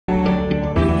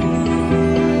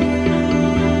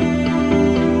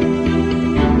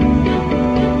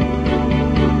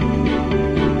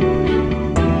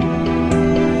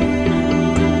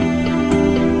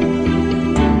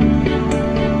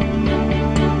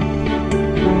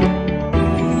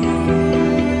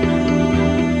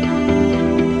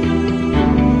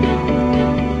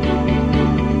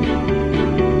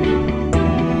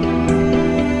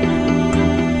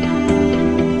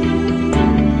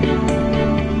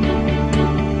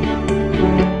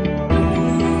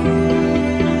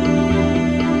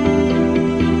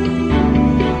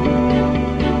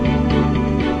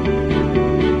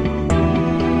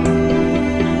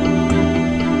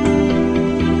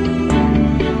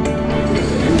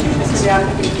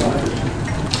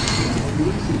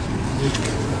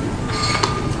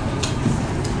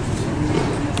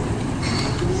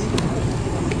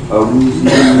أعوذ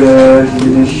بالله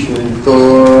من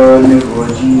الشيطان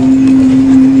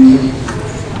الرجيم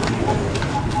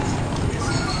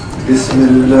بسم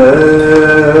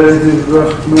الله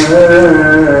الرحمن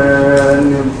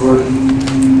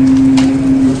الرحيم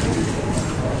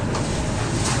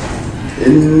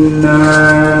إنا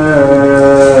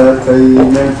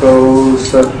آتيناك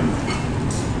كوثر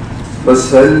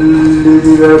فصل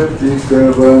لربك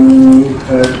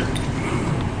وانحر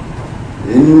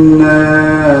إن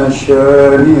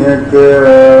شانئك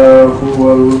هو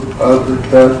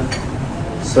الأبتر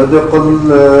صدق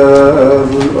الله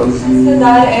العظيم.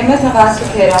 Sardar Ahmad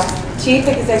Sukhera, Chief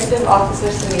Executive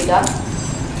Officer SMEDA,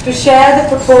 to share the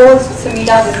proposed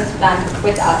SMEDA business plan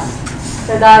with us.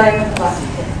 Sardar Ahmad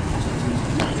Sukhera.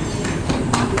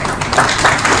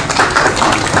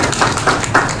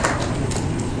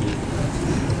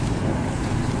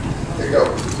 Take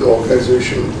up the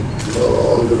organization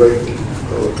on the right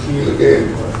keel again.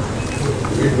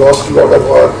 We've lost a lot of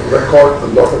our record, a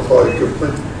lot of our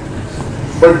equipment.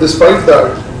 But despite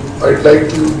that, I'd like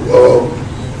to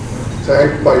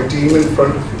thank my team in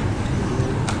front,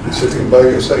 sitting by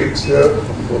your sides here,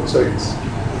 on both sides,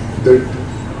 that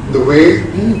the way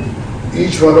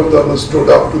each one of them has stood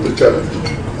up to the challenge.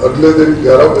 Agle din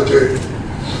 11 baje,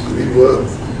 we were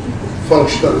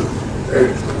functional at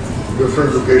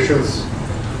different locations.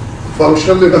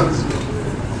 Functional enough,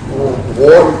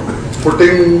 war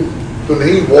footing तो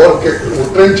नहीं, war के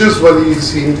trenches वाली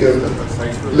scene के अंदर,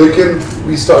 लेकिन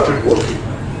we started working.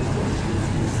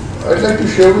 I'd like to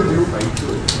share with you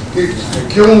कि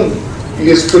क्यों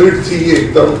ये spirit थी ये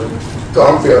एकदम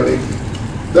काम पे आने की.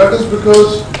 That is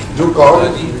because जो काम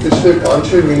पिछले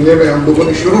 5-6 महीने में हम लोगों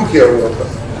ने शुरू किया हुआ था,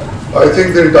 I think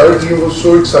the entire team was so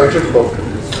excited about it,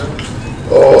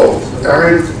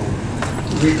 and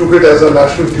we took it as a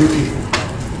national duty.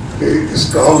 इस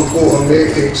काम को हमने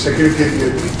एक सेकंड के लिए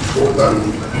भी छोड़ना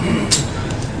नहीं.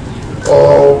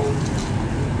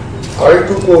 I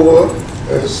took over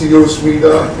as CEO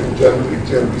SMEDA in January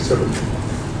 2017.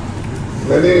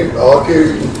 मैंने आके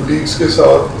colleagues के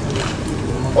साथ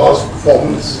past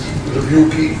performance review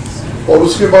की और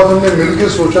उसके बाद हमने मिलके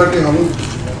सोचा कि हम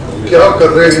क्या कर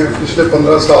रहे हैं पिछले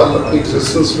 15 साल अपनी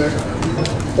existence में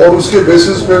और उसके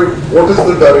basis पे what is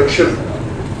the direction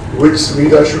which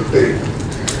SMEDA should take.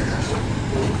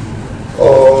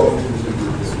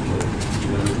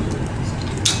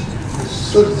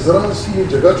 Sir जरा सी ये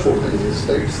जगह छोड़ देंगे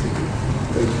स्लाइड्स की.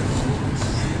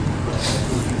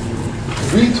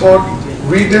 We thought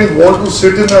we didn't want to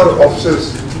sit in our offices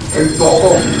and talk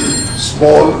of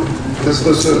small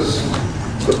businesses,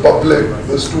 the public,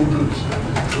 the students.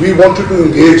 We wanted to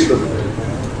engage them.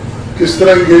 किस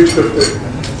तरह engage करते?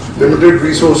 Limited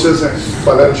resources हैं,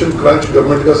 financial crunch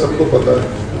government का सबको पता है.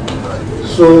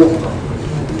 So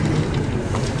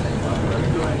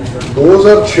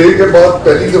 2006 के बाद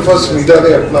पहली दफा SMEDA ने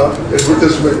अपना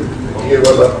एडवर्टाइजमेंट ये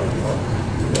वाला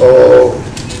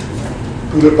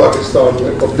पूरे पाकिस्तान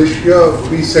में पब्लिश किया.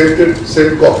 We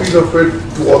sent copies of it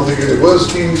to all the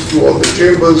universities, to all the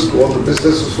chambers, to all the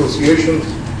business associations.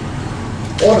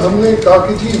 और हमने कहा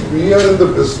कि जी we are in the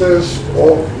business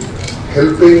of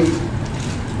helping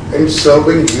and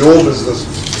serving your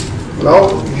businesses. Now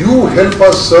you help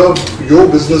us serve your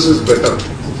businesses better.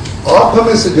 आप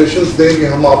हमें suggestions दें कि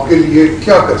हम आपके लिए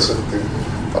क्या कर सकते हैं,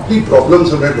 अपनी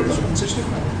प्रॉब्लम्स हमें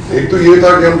बताएं. एक तो ये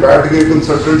था कि हम बैठ गए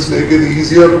कंसल्टेंट्स लेके the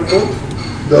easier approach,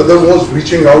 the other was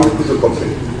reaching out to the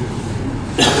public.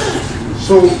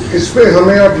 So इस पे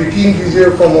हमें आप यकीन कीजिए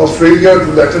from Australia to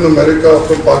Latin America,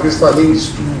 from Pakistanis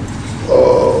to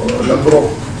a number of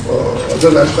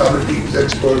other nationalities,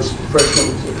 experts,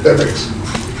 professionals, academics,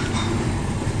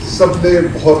 सबने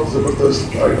बहुत जबरदस्त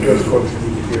आइडियाज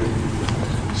कंट्रीब्यूट किए.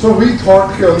 So we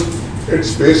thought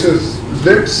its basis,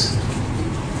 let's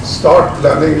start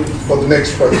planning for the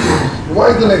next 5 years. Why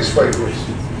the next 5 years?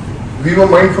 We were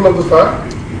mindful of the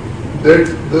fact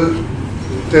that the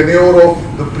tenure of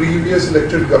the previous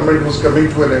elected government was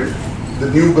coming to an end. The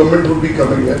new government would be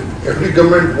coming in. Every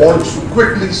government wants to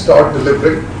quickly start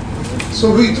delivering.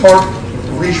 So we thought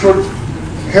we should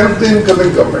help the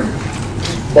incoming government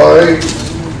by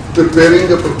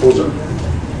preparing a proposal.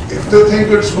 If they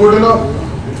think it's good enough,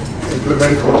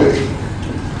 implement हो जाएगी.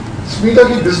 SMEDA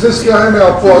की business क्या है मैं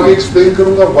आपको आगे explain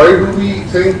करूँगा. Why do we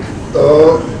think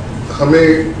हमें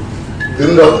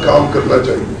दिन रात काम करना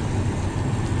चाहिए.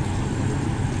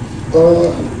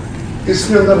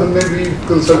 इसके अंदर हमने भी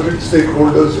consulted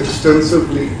stakeholders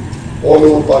extensively all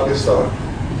over Pakistan.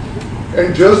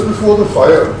 And just before the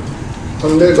fire,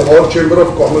 हमने लाहौर चैम्बर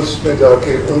ऑफ कॉमर्स में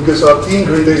जाके उनके साथ 3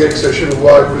 घंटे का एक सेशन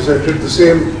हुआ. I presented the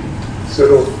same set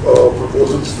of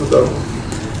proposals to them,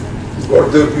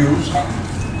 got their views.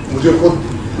 मुझे खुद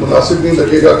मुनासिब नहीं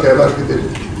लगेगा कहना कि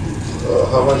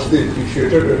how much they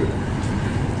appreciated it.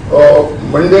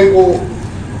 Monday को,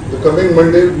 the coming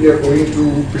Monday, we are going to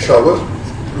Peshawar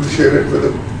to share it with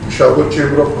the Peshawar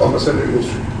Chamber of Commerce and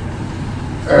Industry.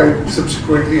 And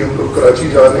subsequently, हम लोग कराची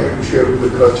जा रहे हैं to share with the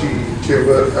Karachi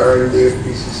Chamber and their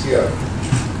PCCI.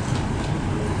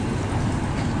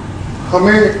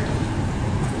 हमें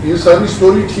ये सारी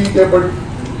story ठीक है, but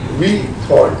we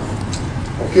thought,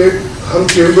 okay, हम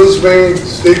चेंबर्स में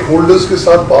स्टेक होल्डर्स के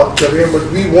साथ बात कर रहे हैं, but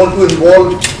we want to involve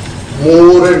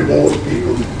more and more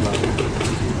people.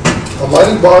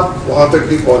 हमारी बात वहाँ तक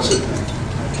नहीं पहुँच सकती.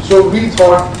 सो वी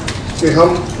थॉट कि हम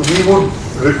we would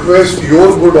request your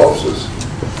good officers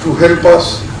to help us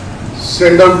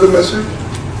send out the message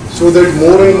so that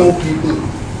more and more people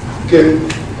can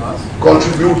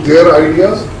contribute their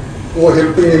ideas for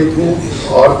helping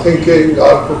improve our thinking,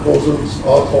 our proposals,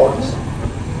 our thoughts.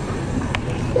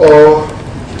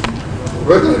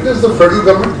 Whether it is the federal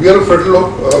government, we are a federal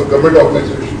government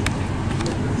organization,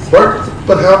 but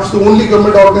perhaps the only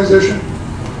government organization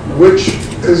which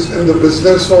is in the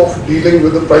business of dealing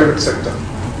with the private sector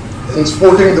and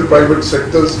supporting the private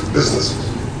sector's businesses.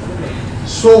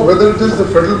 So whether it is the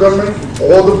federal government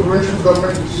or the provincial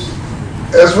governments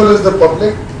as well as the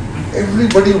public,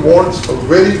 everybody wants a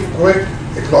very quick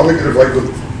economic revival,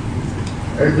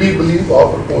 and we believe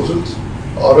our proposals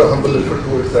are a humble effort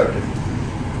towards that.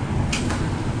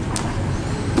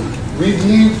 We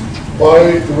believe by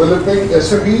developing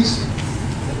SMEs,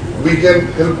 we can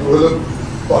help develop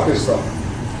Pakistan.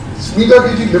 SMEDA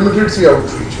की जी limited सी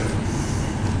outreach है.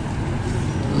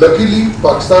 Luckily,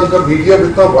 Pakistan का media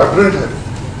इतना vibrant है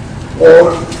और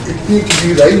इतनी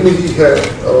गहराई मिली है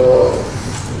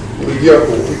media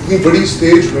को, इतनी बड़ी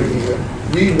स्टेज मिली है.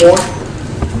 We want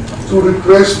to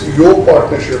request your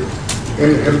partnership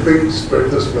in helping spread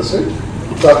this message,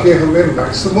 ताकि हमें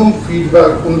maximum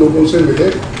feedback उन लोगों से मिले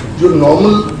जो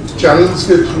normal channels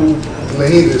के थ्रू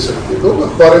नहीं दे सकते. लोग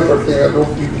अखबारें पढ़ते हैं,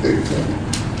 लोग टीवी देखते हैं.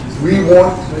 We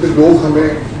want कि लोग हमें,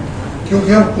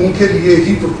 क्योंकि हम उनके लिए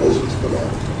ही proposals बना रहे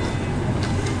हैं.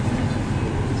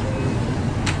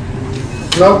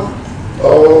 Now,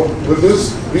 with this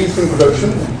brief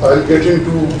introduction, I'll get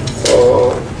into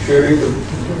sharing the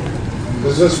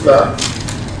business plan.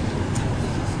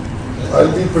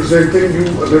 I'll be presenting you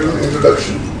a little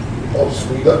introduction of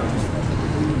SMEDA,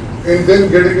 and then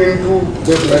getting into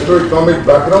the macroeconomic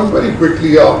background very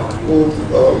quickly. आपको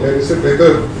मेरे से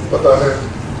बेहतर पता है,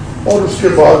 और उसके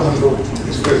बाद हम लोग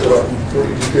इस पे जरा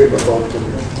थोड़ी डिटेल में बात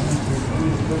करेंगे.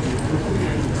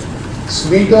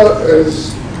 SMEDA is,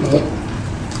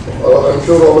 I'm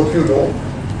sure all of you know,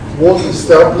 was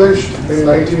established in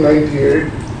 1998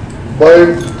 by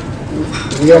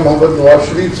Muhammad Nawaz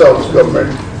Sharif's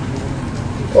government.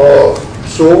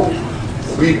 So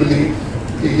we believe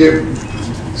कि ये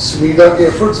SMEDA के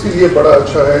efforts के लिए बड़ा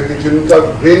अच्छा है कि जिनका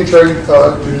brain child था,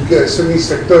 जिनके SME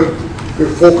sector पे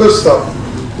focus था,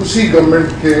 उसी government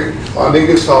के आने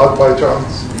के साथ by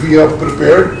chance we are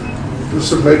prepared to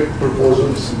submit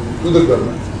proposals to the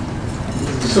government.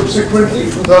 Subsequently,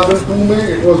 2002 में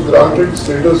it was granted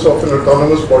status of an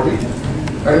autonomous body,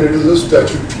 and it is a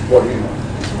statutory body now.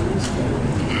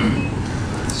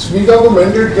 SMEDA को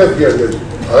mandate क्या किया गया?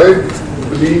 I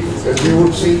believe, as you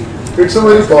would see, it's a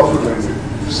very powerful mandate.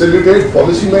 Facilitate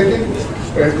policy making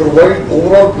and provide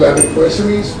overall planning for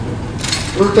SMEs,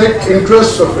 protect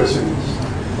interests of SMEs,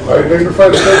 identify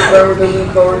research parameters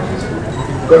and priorities,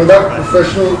 conduct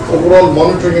professional overall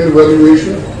monitoring and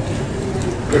evaluation,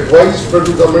 advise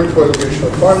federal government for allocation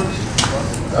of funds,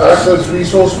 act as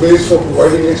resource base for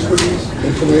providing expertise,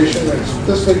 information and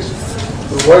statistics,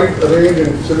 provide, arrange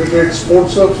and facilitate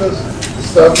sports services,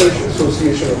 establish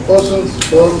association of persons,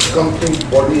 firms, companies,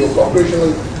 body or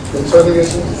corporation concerning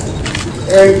SMEs,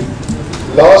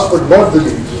 and last but not the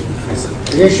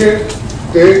least, initiate,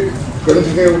 take,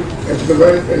 continue,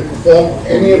 implement and perform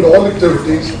any and all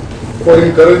activities for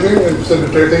encouraging and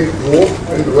facilitating growth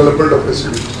and development of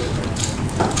SMEs.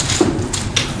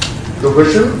 The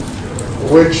vision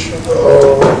which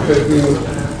has been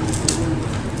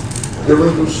given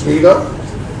to SMEDA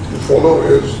to follow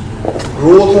is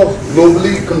growth of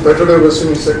globally competitive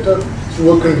SME sector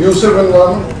through a conducive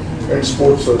environment and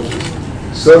support services,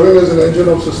 serving as an engine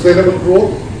of sustainable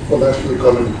growth for national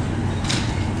economy.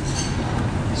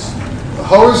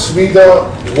 How is SMEDA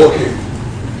working?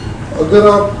 अगर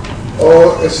आप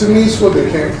SMEs को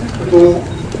देखें तो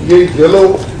ये yellow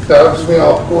tabs में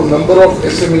आपको number of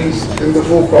SMEs in the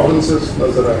 4 provinces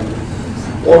नजर आएंगे,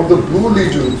 और the blue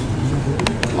regions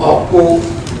आपको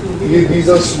ये these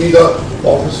are SMEDA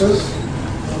offices.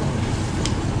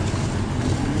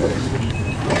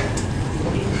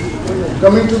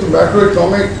 Coming to the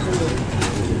macroeconomic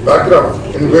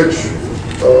background in which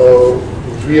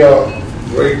we are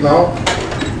right now,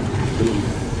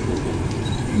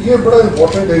 ये बड़ा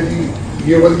important है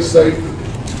कि ये वाली slide.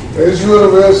 As you are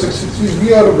aware, 63,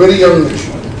 we are a very young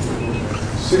nation.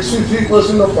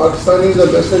 63% of Pakistanis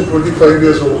are less than 25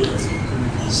 years old.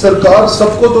 सरकार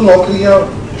सबको तो नौकरियां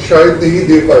शायद नहीं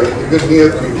दे पाई अगर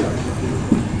नियत की हो,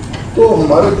 तो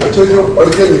हमारे बच्चे जो पढ़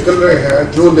के निकल रहे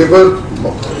हैं, जो लेबर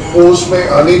फोर्स में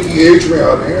आने की एज में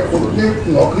आ रहे हैं, उन्हें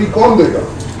नौकरी कौन देगा?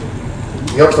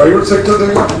 या प्राइवेट सेक्टर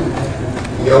देगा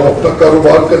या वो अपना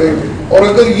कारोबार करेंगे? और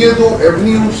अगर ये दो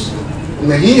एवेन्यूज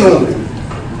नहीं होंगे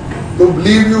तो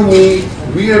believe you me,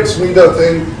 we at SMEDA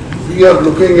think we are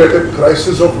looking at a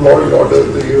crisis of law and order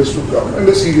in the years to come, and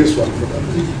a serious one for that.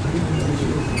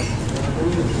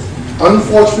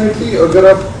 Unfortunately, अगर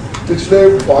आप पिछले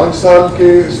 5 साल के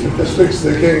statistics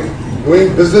देखें, doing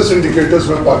business indicators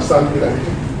में पाकिस्तान की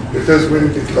ranking, it has been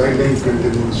declining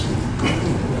continuously.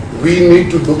 We need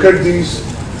to look at these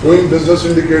doing business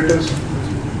indicators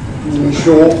to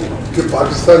ensure कि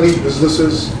Pakistani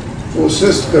businesses को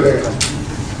assist करें,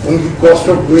 उनकी कॉस्ट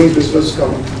ऑफ डूइंग बिजनेस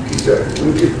कम की जाए,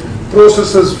 उनकी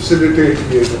प्रोसेसेस फैसिलिटेट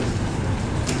किए जाए.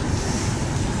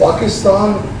 Pakistan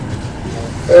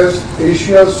as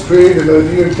Asia's trade,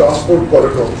 energy and transport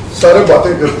corridor, सारे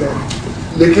बातें करते हैं,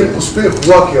 लेकिन उस पर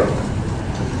हुआ क्या?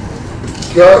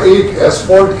 क्या एक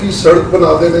एसफॉल्ट की सड़क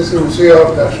बना देने से उसे आप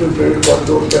नेशनल ट्रेड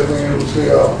कॉरिडोर कहते हैं, उसे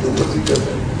आप यूनिवर्सिटी कहते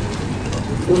हैं?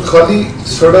 उस खाली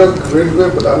सड़क रेलवे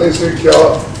बनाने से क्या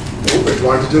वो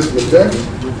एडवांटेजेस मिल जाएंगे?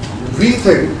 We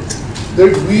think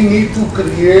that we need to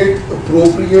create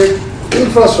appropriate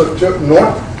infrastructure,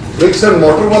 not bricks and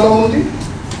mortar wala only,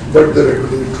 but the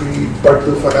regulatory, but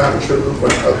the financial,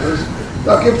 but others,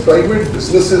 ताकि private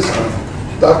businesses आए,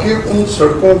 ताकि उन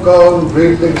सड़कों का, उन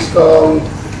rail links का, उन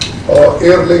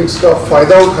air links का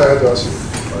फायदा उठाया जा सके.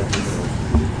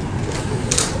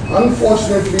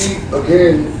 Unfortunately,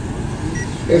 again,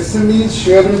 SMEs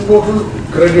share in total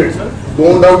credit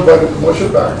loaned out by the commercial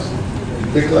banks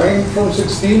declined from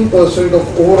 16%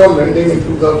 of overall lending in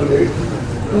 2008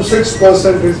 to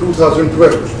 6% in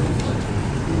 2012.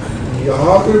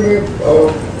 यहाँ पे मैं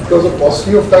because of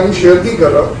paucity of time share नहीं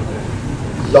कर रहा.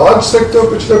 लार्ज सेक्टर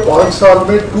पिछले 5 साल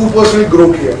में 2% ग्रो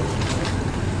किया,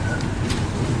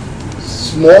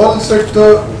 स्मॉल सेक्टर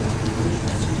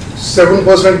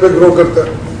 7% पे ग्रो करता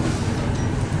है.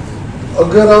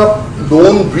 अगर आप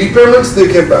लोन रीपेमेंट्स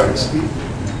देखें बैंक्स की,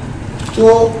 तो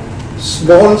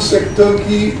स्मॉल सेक्टर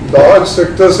की लार्ज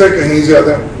सेक्टर से कहीं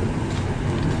ज्यादा.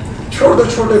 छोटे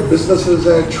छोटे बिजनेसेस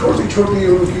हैं, छोटी छोटी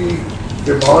उनकी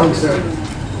डिमांड्स हैं,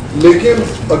 लेकिन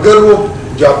अगर वो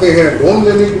जाते हैं लोन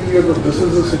लेने के लिए तो this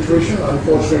is the situation.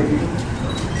 Unfortunately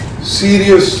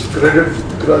serious credit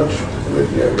crunch में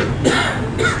किया गया.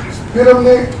 फिर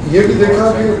हमने ये भी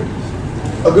देखा कि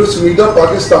अगर SMEDA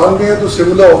पाकिस्तान में है तो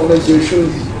सिमिलर ऑर्गेनाइजेशन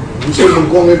दूसरे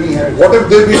मुल्कों में भी हैं. What if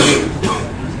they be doing?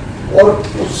 और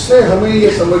उससे हमें ये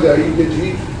समझ आई कि जी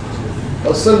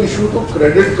असल इशू तो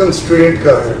क्रेडिट कंस्ट्रेंट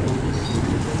का है.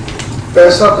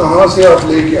 पैसा कहाँ से आप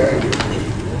लेके आएंगे?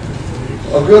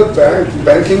 अगर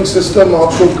बैंकिंग सिस्टम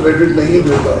आपको क्रेडिट नहीं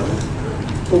देता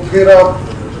तो फिर आप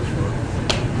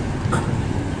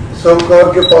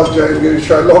साहूकार के पास जाएंगे,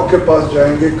 शायलॉक के पास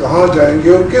जाएंगे, कहाँ जाएंगे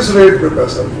और किस रेट पे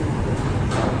पैसा लेंगे?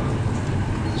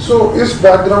 सो इस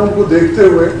बैकग्राउंड को देखते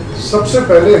हुए सबसे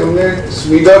पहले हमने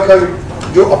SMEDA का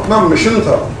जो अपना मिशन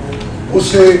था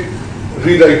उसे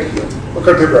रीराइट किया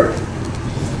इकट्ठे बैठ.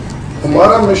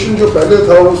 हमारा मिशन जो पहले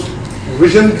था उस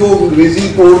विजन को अंग्रेजी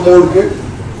तोड़ मोड़ के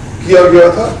किया गया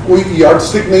था. कोई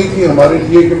यार्डस्टिक नहीं थी हमारे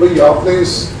लिए कि भाई आपने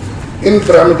इन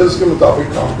पैरामीटर्स के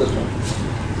मुताबिक काम करना.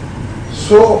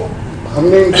 सो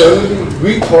हमने इंटरनली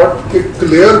वी थॉट कि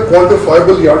क्लियर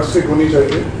क्वांटिफाइबल यार्डस्टिक होनी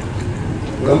चाहिए.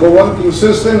 Number 1,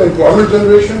 consistent employment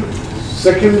generation.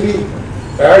 Secondly,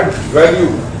 add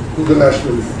value to the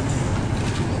national economy.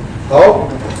 How?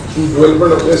 Through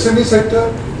development of SME sector.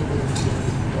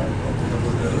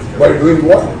 By doing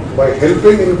what? By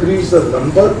helping increase the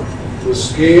number, the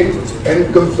scale and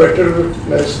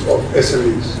competitiveness of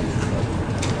SMEs.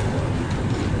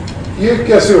 ये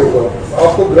कैसे होगा?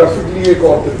 आपको graphically एक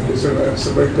और तरीके से मैं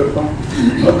submit करता हूँ.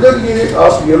 अगर ये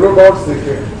आप येलो डॉट्स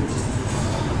देखें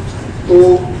तो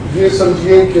ये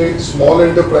समझिए कि स्मॉल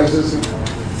एंटरप्राइजेस हैं.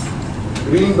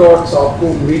 ग्रीन डॉट्स आपको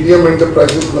मीडियम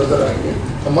एंटरप्राइजेस नजर आएंगे.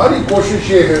 हमारी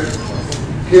कोशिश ये है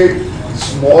कि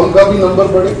स्मॉल का भी नंबर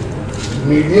बढ़े,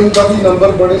 मीडियम का भी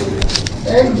नंबर बढ़े,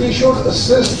 and we should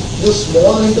assist the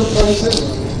small enterprises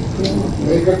to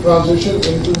make a transition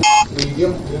into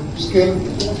medium scale.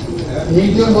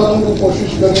 Medium वालों को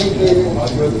कोशिश करें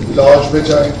कि लार्ज में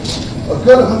जाएं.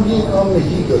 अगर हम ये काम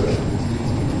नहीं कर रहे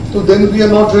تو then we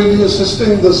are not really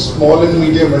assisting the small and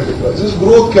medium enterprises.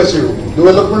 Growth کیسے ہوگی,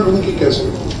 ڈیولپمنٹ ان کی کیسے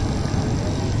ہوگی.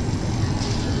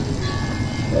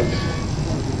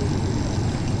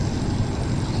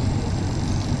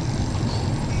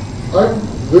 I'd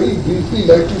very briefly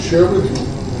like to share with you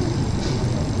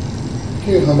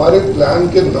کہ ہمارے پلان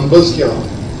کے نمبرز کیا ہیں,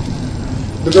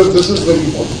 because this is very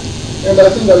important. And I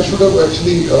think I should have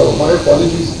actually, my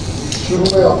apologies, شروع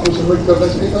میں آپ کو سبمٹ کرنا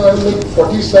چاہیے تھا. I have like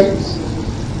 40 slides.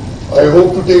 I hope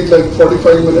to take like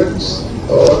 45 minutes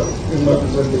in my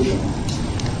presentation.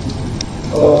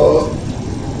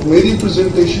 میری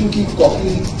پریزنٹیشن کی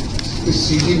کاپی اس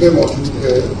سی ڈی میں موجود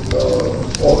ہے,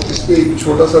 اور اس پہ ایک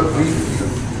چھوٹا سا بریف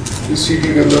اس سی ڈی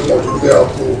کے اندر موجود ہے آپ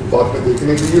کو بعد میں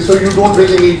دیکھنے کے لیے. So you don't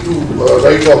really need to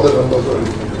write all the numbers or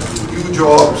anything. New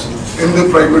jobs in the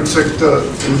private sector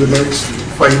in the next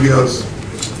 5 years.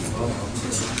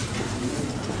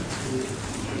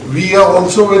 We are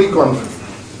also very confident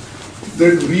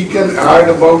that we can add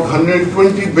about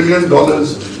 $120 billion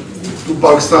to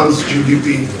Pakistan's GDP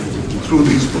through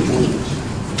these proposals.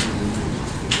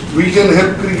 We can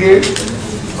help create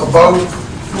about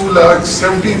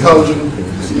 270,000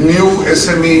 new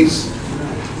SMEs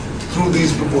through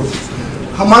these proposals.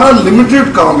 ہمارا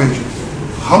limited کام ہے جی,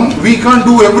 we can't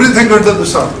do everything under the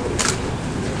sun.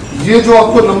 یہ جو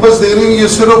آپ کو numbers دے رہے ہیں یہ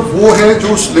صرف وہ ہے جو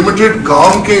اس limited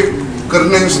کام کے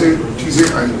کرنے سے چیزیں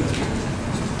آئیں گی.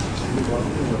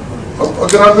 اب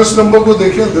اگر آپ اس نمبر کو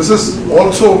دیکھیں, this is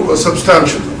also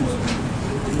substantial.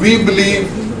 We believe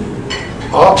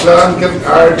our plan can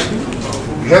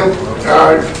help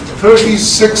add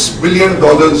 $36 billion to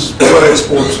our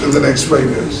exports in the next 5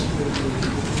 years.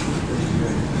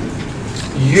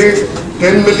 یہ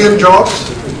 10 million jobs,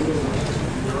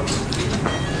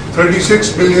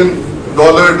 $36 billion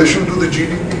addition to the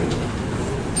GDP,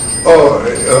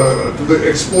 to the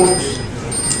exports.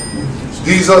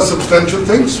 These are substantial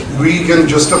things. We can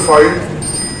justify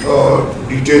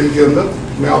detail کے اندر.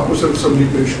 میں آپ کو صرف سمجھی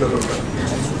پیش کر رہا ہوں.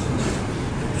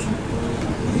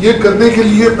 یہ کرنے کے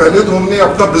لیے پہلے تو ہم نے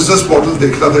اپنا بزنس ماڈل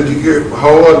دیکھنا تھا جی کہ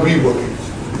how are we working.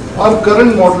 Our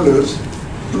current model is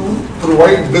to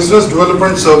provide business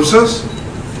development services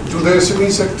to the SME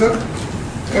sector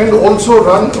and also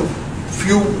run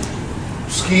few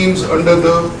schemes under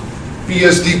the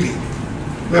PSDP.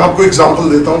 میں آپ کو ایگزامپل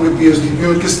دیتا ہوں کہ PSDP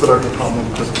میں کس طرح کا کام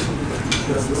ہوتا ہے.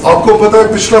 آپ کو پتا ہے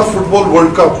پچھلا فٹ بال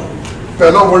ورلڈ کپ,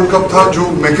 پہلا ورلڈ کپ تھا جو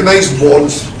میکنائزڈ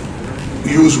بالز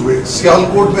یوز ہوئے.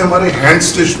 سیالکوٹ میں ہمارے ہینڈ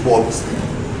اسٹچڈ بالز تھے.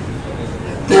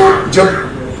 تو جب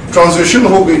ٹرانزیشن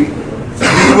ہو گئی, we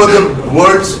were the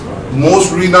world's most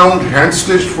renowned hand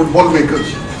stitched football makers.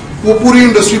 وہ پوری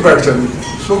انڈسٹری بیٹھ جانی تھی.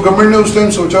 سو گورنمنٹ نے اس ٹائم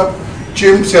سوچا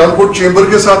سیالکوٹ چیمبر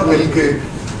کے ساتھ مل کے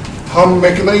ہم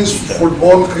میکنائزڈ فٹ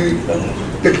بال کی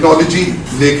ٹیکنالوجی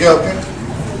لے کے آتے ہیں,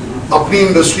 اپنی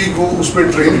انڈسٹری کو اس پہ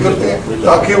ٹرین کرتے ہیں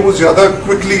تاکہ وہ زیادہ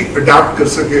کوئکلی اڈیپٹ کر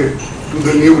سکے ٹو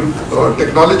دا نیو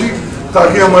ٹیکنالوجی,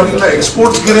 تاکہ ہماری نہ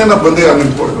ایکسپورٹس گرے نہ بندے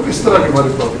انمپلائڈ ہو. اس طرح کے ہمارے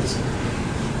پروجیکٹس ہیں.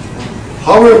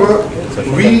 However,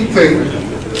 we think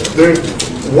that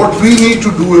what we need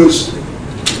to do is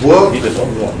work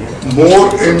more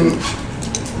in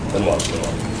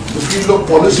the field of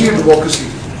policy advocacy.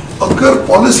 اگر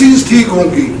پالیسیز ٹھیک ہوں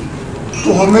گی تو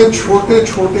ہمیں چھوٹے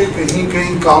چھوٹے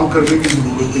کہیں کام کرنے کی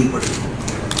ضرورت نہیں پڑے گی.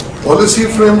 پالیسی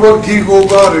فریم ورک ٹھیک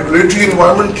ہوگا, ریگولیٹری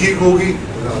انوائرمنٹ ٹھیک ہوگی,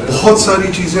 بہت ساری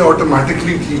چیزیں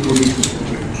آٹومیٹکلی ٹھیک ہونی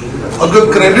چاہیے. اگر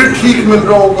کریڈٹ ٹھیک مل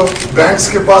رہا ہوگا, بینکس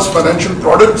کے پاس فائنینشیل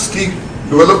پروڈکٹس ٹھیک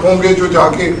ڈیولپ ہوں گے جو جا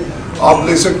کے آپ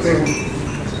لے سکتے ہیں,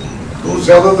 تو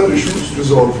زیادہ تر ایشوز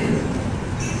ریزالو ہوں گے.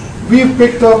 وی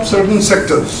picked up certain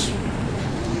sectors.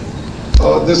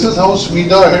 This is how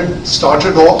SMEDA had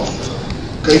started off.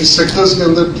 کئی سیکٹرز کے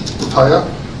اندر اٹھایا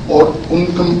اور ان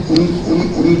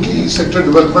کی سیکٹر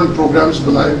ڈیولپمنٹ پروگرامز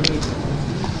بنائے.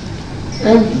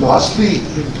 And lastly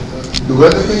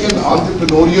developing an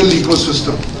entrepreneurial eco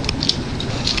system.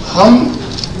 ہم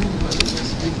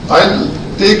I'll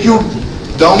take you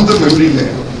down the memory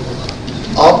lane.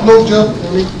 آپ لوگ جب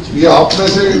یہ آپ میں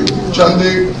سے چند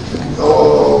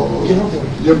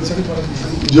جب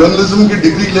جرنلزم کی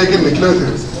ڈگری لے کے نکلے تھے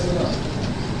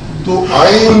تو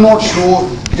آئی ایم ناٹ شیور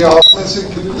کہ آپ میں سے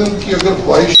کتنے کی اگر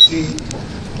خواہش تھی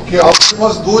کہ آپ کے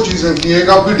پاس دو چیزیں تھیں, ایک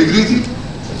آپ کی ڈگری تھی,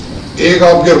 ایک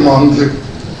آپ کے ارمان تھے.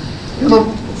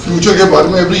 فیوچر کے بارے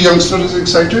میں ایوری ینگسٹر از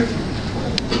ایکسائٹیڈ.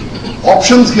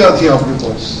 آپشنز کیا تھی آپ کے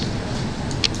پاس؟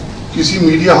 کسی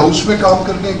میڈیا ہاؤس میں کام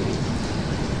کرنے کی.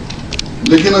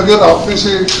 لیکن اگر آپ میں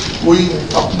سے کوئی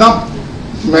اپنا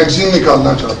میگزین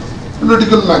نکالنا چاہتا,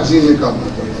 پولیٹیکل میگزین نکالنا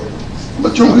چاہتا,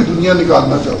 بچوں کی دنیا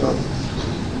نکالنا چاہتا تھا,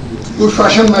 کوئی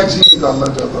فیشن میگزین نکالنا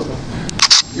چاہتا تھا,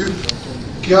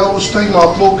 کیا اس ٹائم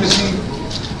آپ لوگ کسی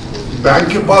बैंक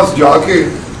के पास जाके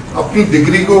अपनी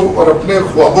डिग्री को और अपने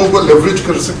ख्वाबों को लेवरेज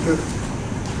कर सकते हैं.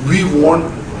 वी वांट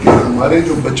कि हमारे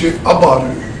जो बच्चे अब आ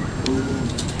रहे हैं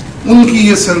उनकी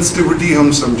ये सेंसिटिविटी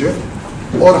हम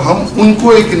समझें और हम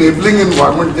उनको एक इनेबलिंग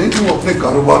एनवायरनमेंट दें कि वो अपने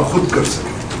कारोबार खुद कर सकें.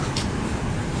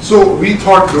 So we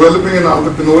thought developing an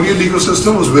entrepreneurial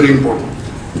ecosystem was very important.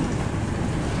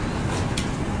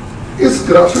 इस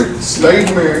ग्राफिक स्लाइड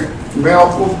में मैं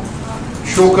आपको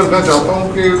शो करना चाहता हूं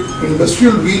कि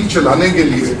इंडस्ट्रियल व्हील चलाने के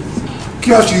लिए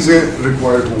क्या चीजें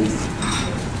रिक्वायर्ड होंगी.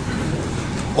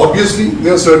 Obviously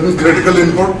there are certain critical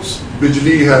inputs,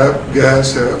 बिजली है,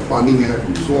 गैस है, पानी है,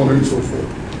 so on and so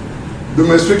fourth.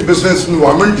 Domestic business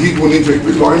environment ठीक होनी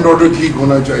चाहिए, लॉ एंड ऑर्डर ठीक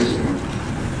होना चाहिए,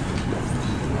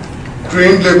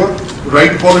 train labour,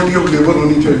 right quality of labour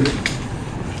होनी चाहिए,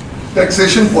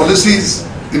 टैक्सेशन पॉलिसीज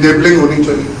इनेबलिंग होनी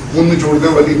चाहिए, मुंह छोड़ने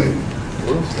वाली नहीं.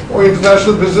 और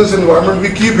इंटरनेशनल बिजनेस एनवायरनमेंट भी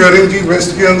कीप हियरिंग कि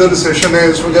वेस्ट के अंदर रिसेशन है,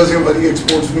 इस वजह से हमारी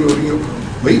एक्सपोर्ट्स नहीं हो रही हो.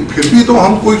 भाई फिर भी तो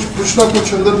हम कुछ ना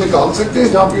कुछ अंदर निकाल सकते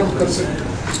हैं जहाँ पे हम कर सकते हैं.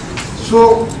 सो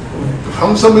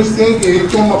हम समझते हैं कि एक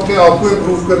तो हम अपने आप को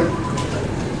इम्प्रूव करें,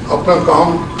 अपना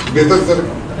काम बेहतर करें.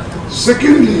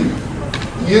 सेकेंडली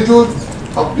ये जो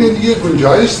अपने लिए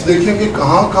गुंजाइश देखें कि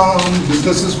कहाँ हम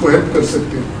बिजनेसेस को हेल्प कर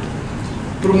सकते हैं.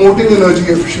 Promoting energy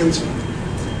efficiency,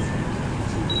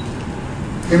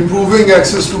 improving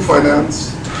access to finance,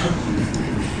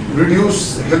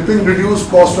 helping reduce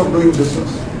cost of doing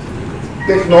business,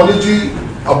 technology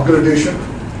upgradation,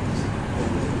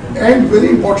 and very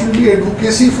importantly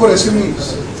advocacy for SMEs.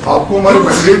 आपको हमारे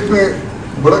मैंडेट में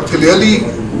बड़ा क्लियरली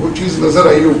वो चीज़ नजर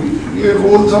आई होगी. ये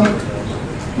रोल्स हम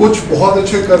कुछ बहुत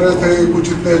अच्छे कर रहे थे, कुछ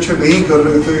इतने अच्छे नहीं कर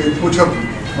रहे थे, कुछ अब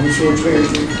हम सोच रहे हैं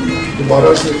कि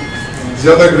दोबारा से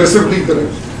ज़्यादा एग्रेसिवली करें.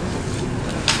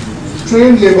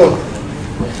 ट्रेन लेबर,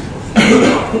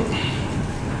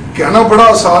 कहना बड़ा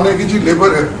आसान है कि जी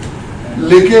लेबर है,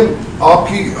 लेकिन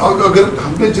आपकी अगर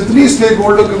हमने जितनी स्टेक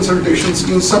होल्डर कंसल्टेशंस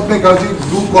की सब ने कहा जी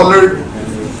ब्लू कॉलर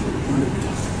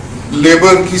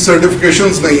लेबर की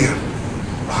सर्टिफिकेशंस नहीं है,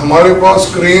 हमारे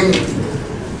पास क्रेन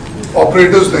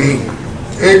ऑपरेटर्स नहीं है.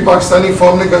 एक पाकिस्तानी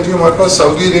फर्म ने कहा जी हमारे पास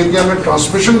सऊदी अरेबिया में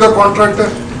ट्रांसमिशन का कॉन्ट्रैक्ट है,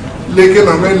 लेकिन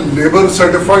हमें लेबर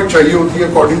सर्टिफाइड चाहिए होती है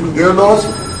अकॉर्डिंग टू देयर लॉज.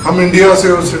 हम इंडिया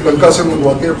से और श्रीलंका से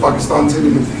मंगवाते हैं, पाकिस्तान से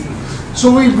नहीं मिलती.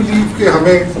 सो वी बिलीव कि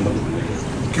हमें,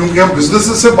 क्योंकि हम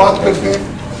बिजनेसेस से बात करते हैं,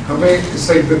 हमें इस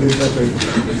साइड पे देखना चाहिए.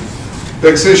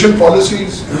 Taxation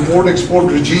policies, import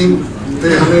export regime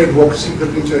पे हमें एडवोकेसी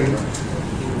करनी चाहिए.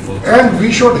 And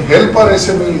we should help our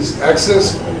SMEs access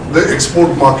the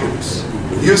export markets.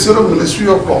 ये सिर्फ मिनिस्ट्री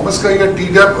ऑफ कॉमर्स का या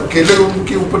TDAP अकेले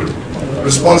उनके ऊपर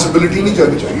रिस्पॉन्सिबिलिटी नहीं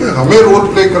जानी चाहिए, हमें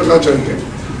रोल प्ले करना चाहिए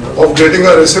of getting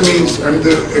our SMEs and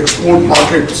the export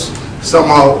markets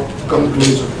somehow come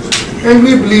closer. And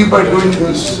we believe by doing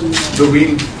this, the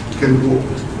wheel can go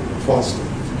faster.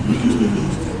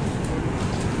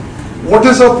 What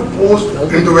is our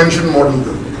proposed intervention model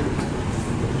then?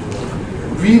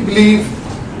 We believe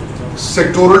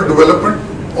sectoral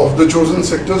development of the chosen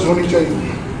sectors honi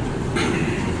chahiye.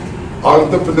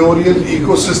 Entrepreneurial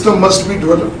ecosystem must be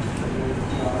developed.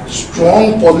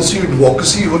 Strong policy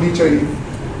advocacy honi chahiye.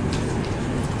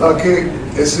 ताकि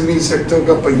SME sector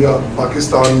का पहिया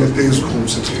पाकिस्तान में तेज घूम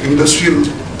सके. Industrial,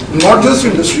 not just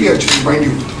industry actually, mind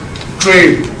you,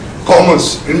 trade, commerce,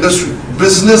 industry,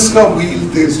 business का wheel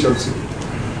तेज चल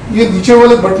सके. ये नीचे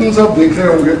वाले बटन्स आप देख रहे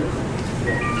होंगे,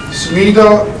 SMEDA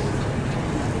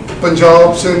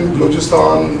पंजाब सिंध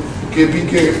बलूचिस्तान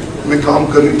KPK में काम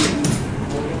कर रही थी.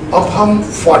 अब हम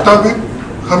फाटा में,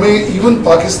 हमें इवन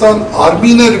पाकिस्तान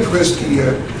आर्मी ने रिक्वेस्ट की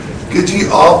है कि जी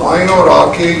आप आए और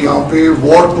आके यहाँ पे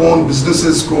वॉर टोन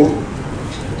बिजनेसेस को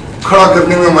खड़ा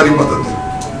करने में हमारी मदद है.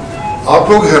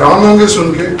 आप लोग हैरान होंगे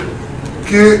सुन के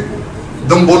कि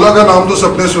दम्बोला का नाम तो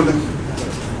सबने सुने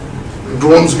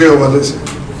ड्रोन्स के हवाले से.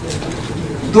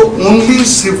 The only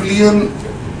civilian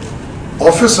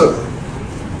officer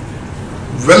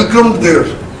welcome there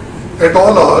at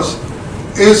all hours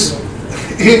is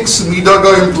एक SMEDA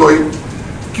का एम्प्लॉय,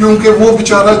 क्योंकि वो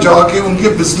बेचारा जाके उनके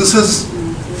बिजनेसेस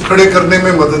खड़े करने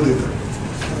में मदद देता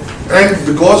है. And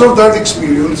because of that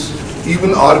experience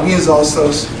even army is asked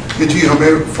us कि जी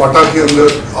हमें फाटा के अंदर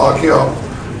आके आप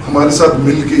हमारे साथ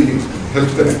मिल के ये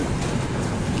हेल्प करें.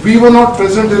 We were not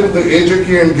present in the AJK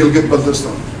and Gilgit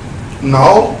Baltistan.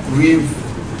 Now we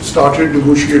started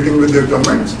negotiating with their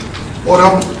governments, और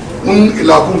हम उन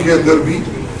इलाकों के अंदर भी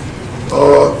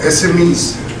SMEs,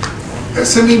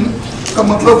 SME का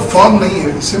मतलब फर्म नहीं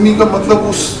है, SME का मतलब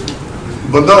उस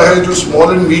बंदा है जो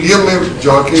स्मॉल एंड मीडियम में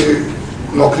जाके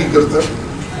नौकरी करता है,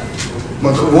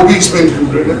 मतलब वो भी इसमें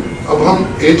इंक्लूडेड है. अब हम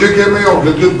AJK में और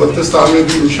गिलगित बल्तिस्तान में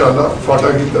भी इंशाल्लाह फाटा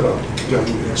की तरह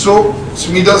जाएंगे. सो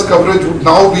SMEDA's coverage would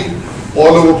now be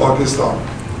all over Pakistan.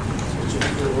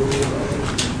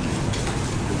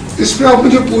 اس پہ آپ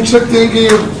مجھے پوچھ سکتے ہیں کہ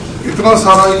اتنا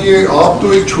سارا یہ آپ تو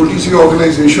ایک چھوٹی سی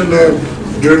آرگنائزیشن ہے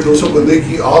 150-200 بندے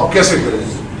کی, آپ کیسے کریں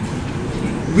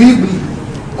گے؟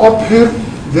 اور پھر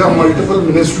there are multiple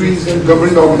ministries and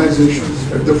government organizations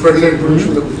at the federal and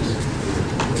provincial levels.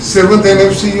 7th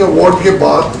NFC award کے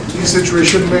بعد کی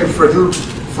سچویشن میں فیڈرل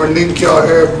فنڈنگ کیا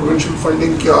ہے, پروونشل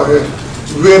فنڈنگ کیا ہے,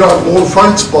 where are more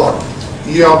funds part,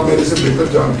 یہ آپ میرے سے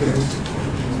بہتر جانتے ہیں.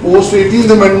 Post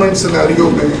 18th amendment scenario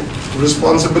میں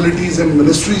responsibilities and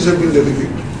ministries have been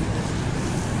delegated.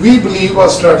 We believe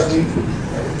our strategy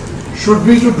should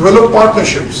be to develop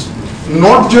partnerships,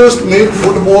 not just make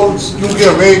footballs. کیونکہ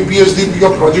ہمیں ایک PSDP کا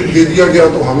پروجیکٹ دے دیا گیا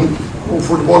تو ہم وہ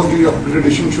فٹ بال کی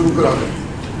اپگریڈیشن شروع کرا دیں.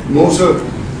 No sir,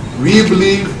 we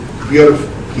believe we are a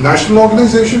national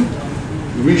organization.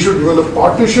 We should develop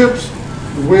partnerships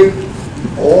with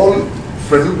all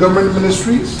federal government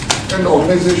ministries and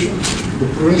organizations, the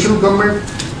provincial government,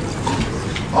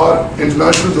 our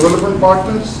international development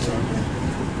partners,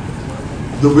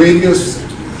 the various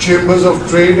chambers of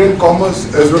trade and commerce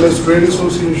as well as trade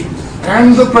associations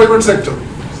and the private sector.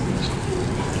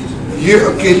 یہ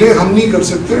اکیلے ہم نہیں کر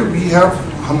سکتے. We have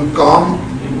ہم کام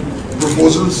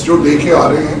proposals جو لے کے آ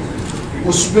رہے ہیں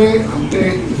اس میں ہم نے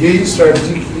یہی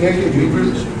اسٹریٹجی کی ہے کہ we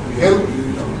will help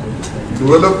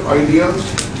develop ideas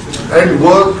and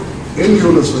work in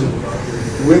unison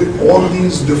with all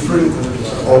these different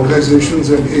organizations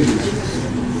and agencies.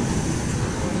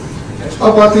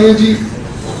 اب آتے ہیں جی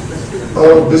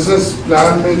بزنس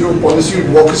پلان میں جو پالیسی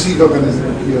ایڈووکیسی کا میں نے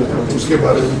کیا تھا اس کے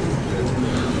بارے میں.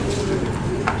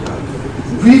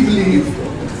 We believe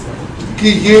کہ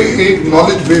یہ ایک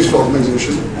نالج بیسڈ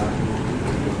آرگنائزیشن ہے.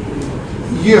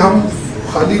 یہ ہم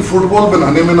خالی فٹ بال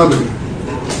بنانے میں نہ لگیں.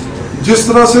 جس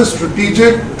طرح سے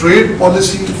strategic trade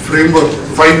policy frame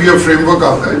work 5 year frame work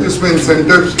آتا ہے جس میں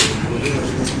انسینٹیوز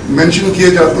مینشن کیے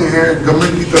جاتے ہیں,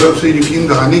 گورنمنٹ کی طرف سے یقین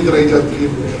دہانی کرائی جاتی ہے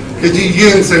کہ جی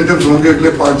یہ انسینٹیوز ہوں گے اگلے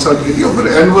 5 سال کے لیے, اور پھر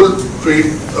اینول ٹریڈ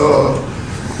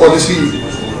پالیسی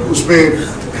اس میں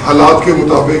حالات کے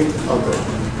مطابق آتا ہے.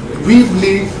 وی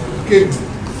بلیو کہ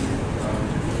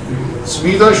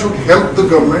SMEDA should help the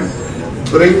government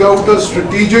bring out a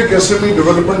strategic SME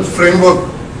development framework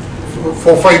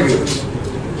for 5 years.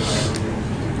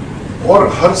 اور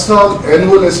ہر سال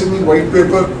annual SME white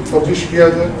paper publish کیا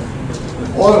جائے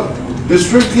اور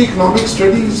ڈسٹرکٹ کی اکنامک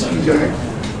اسٹڈیز کی جائیں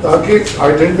تاکہ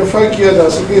آئیڈینٹیفائی کیا جا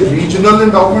سکے regional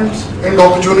انڈاؤمنٹس and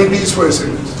opportunities for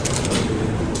SMEs.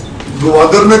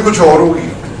 Gwadar میں کچھ اور ہوگی,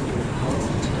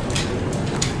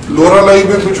 لورا لائی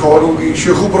میں کچھ اور ہوگی,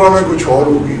 شیخوپورہ میں کچھ اور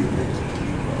ہوگی,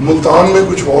 ملتان میں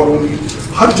کچھ اور ہوگی.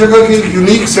 ہر جگہ کی ایک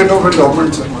یونیک سیٹ آف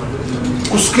انڈاؤمنٹس ہیں.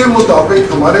 اس کے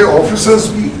مطابق ہمارے آفیسرز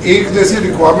بھی ایک جیسی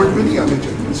ریکوائرمنٹ میں نہیں آنے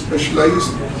چاہیے, اسپیشلائز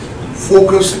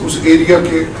فوکس اس ایریا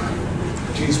کے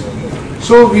چیز پر.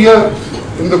 سو we are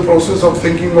in the process of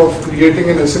thinking of creating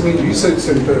an SME research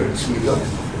center at SMEDA,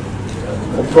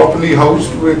 properly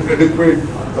housed with adequate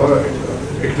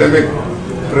academic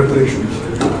preparations,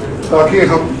 تاکہ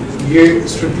ہم یہ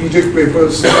strategic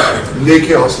papers لے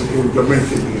کے آ سکیں گورنمنٹ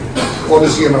کے لیے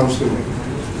پالیسی اناؤنس کرنے.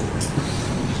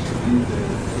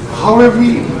 How have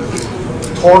we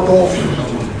thought of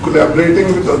collaborating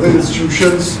with other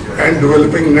institutions and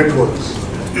developing networks?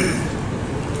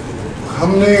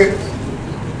 ہم نے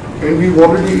and we've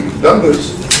already done this,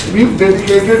 we've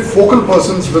dedicated focal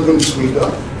persons within SMEDA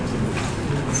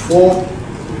for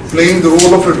playing the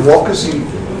role of advocacy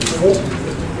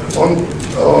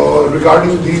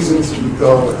regarding these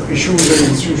issues and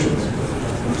institutions.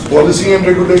 Policy and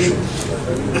regulation,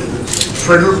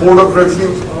 Federal Board of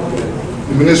Revenue,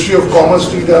 Ministry of Commerce,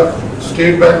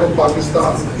 State Bank of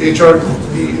Pakistan,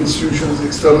 HRD institutions,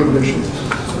 external relations.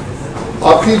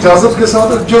 آپ کی اجازت کے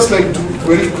ساتھ just like to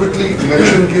very quickly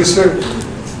mention کہ اس سے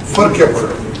فرق کیا پڑا.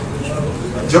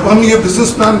 جب ہم یہ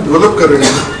بزنس پلان ڈیولپ کر رہے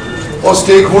ہیں اور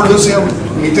اسٹیک ہولڈر سے ہم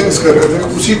میٹنگس کر رہے تھے,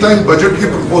 اسی ٹائم بجٹ کی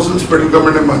پرپوزلس فیڈرل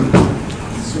گورنمنٹ نے مانی.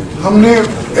 ہم نے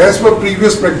ایز پر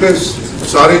پریویس پریکٹس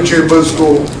سارے چیمبرز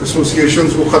کو,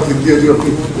 ایسوسیشنز کو خط لکھ دیا جی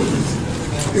اپنی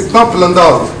پرپوزل. اتنا پلندہ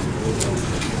آ گیا.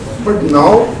 But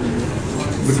now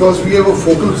because we have a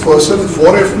focal person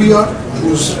for FBR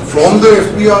who's from the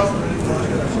FBR,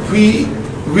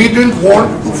 we didn't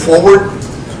want to forward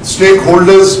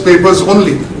stakeholders papers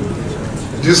only.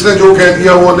 جس نے جو کہہ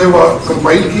دیا وہ نے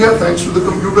کمپائل کیا, thanks to the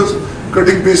computers,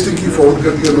 cutting pasting کی فارورڈ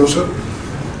کر دیا. نو سر,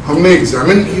 ہم نے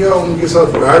ایگزامن کیا, ان کے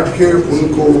ساتھ بیٹھ کے ان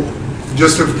کو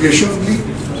جسٹیفیکیشن دی,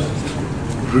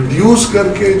 ریڈیوس کر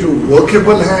کے جو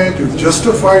ورکیبل ہیں, جو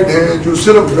جسٹیفائڈ ہیں, جو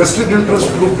صرف ویسٹڈ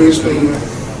انٹرسٹ گروپ بیسڈ نہیں ہے,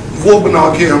 وہ بنا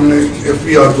کے ہم نے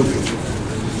FBR کو بھیجا.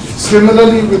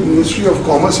 Similarly with Ministry of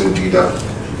Commerce and TDA,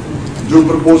 جو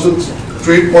پرپوزلس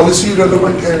ٹریڈ پالیسی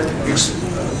ریلیونٹ ہے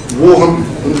وہ ہم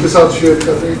ان کے ساتھ شیئر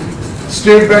کر رہے ہیں.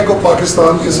 اسٹیٹ بینک آف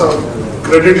پاکستان کے ساتھ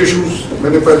کریڈٹ ایشوز میں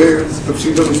نے پہلے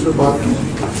تفصیل اس پہ بات کی.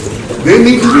 They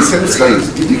need to be sensitise.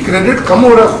 G credit کم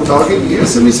ہو رہا ہے خدا کے لیے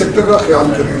ایس ایم ای سیکٹر کا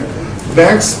خیال کریں.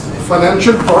 بینکس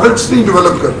فائنینشیل پروڈکٹس نہیں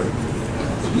ڈیولپ کر رہے.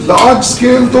 لارج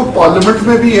اسکیل تو پارلیمنٹ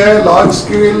میں بھی ہے, لارج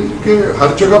اسکیل کے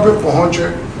ہر جگہ پہ پہنچ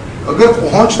ہے. اگر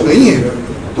پہنچ نہیں ہے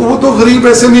تو وہ تو غریب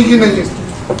ایس ایم ای کی نہیں ہے.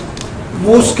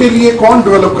 وہ اس کے لیے کون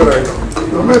ڈیولپ کرائے گا؟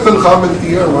 ہمیں تنخواہ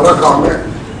ملتی ہے, ہمارا کام ہے.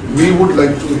 We would like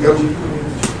to help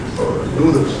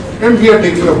do this and we are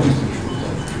taking up this.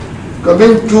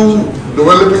 Coming to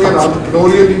developing an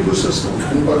entrepreneurial eco system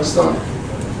ان پاکستان,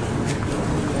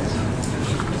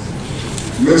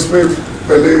 میں اس میں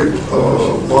پہلے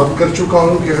بات کر چکا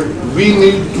ہوں کہ we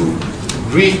need to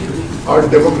reach are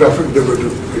demographic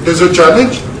dividend. It is a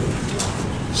challenge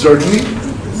certainly,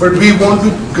 but we want to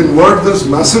convert this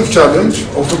massive challenge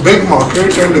of a big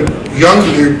market and a young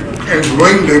and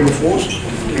growing labor force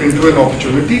into an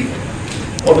opportunity.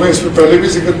 اور میں اس میں پہلے بھی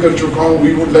ذکر کر چکا ہوں,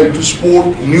 we would like to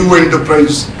support new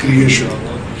enterprise creation,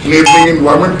 enabling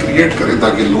environment create کریں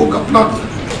تاکہ لوگ اپنا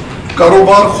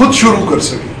کاروبار خود شروع کر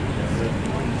سکیں.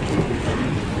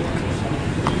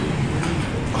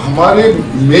 ہمارے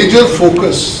major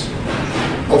focus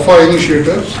of our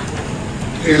initiatives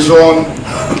is on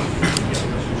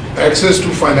access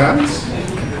to finance,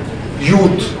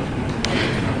 youth,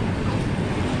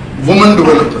 women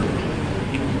development.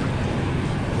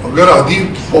 اگر آدھی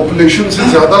پاپولیشن سے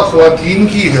زیادہ خواتین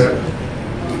کی ہے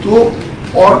تو,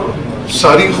 اور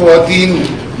ساری خواتین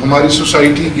ہماری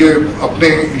سوسائٹی کے اپنے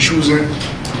ایشوز ہیں,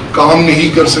 کام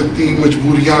نہیں کر سکتی,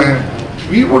 مجبوریاں ہیں,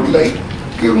 وی وڈ لائک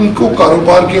کہ ان کو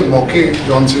کاروبار کے موقع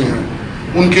جون سے ہیں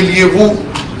ان کے لیے وہ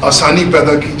آسانی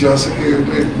پیدا کی جا سکے,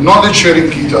 انہیں نالج شیئرنگ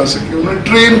کی جا سکے, انہیں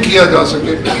ٹرین کیا جا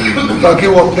سکے تاکہ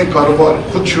وہ اپنے کاروبار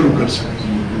خود شروع کر سکیں.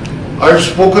 I have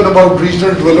spoken about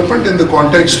regional development in the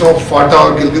context of FATA,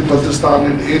 Gilgit Baltistan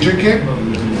and AJK,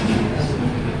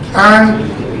 and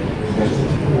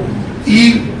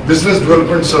e-business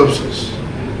development services.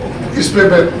 اس پہ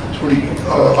میں تھوڑی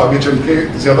آگے چل کے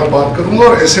زیادہ بات کروں گا,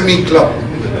 اور ایس ایم ای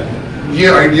کلب یہ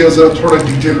آئیڈیاز تھوڑا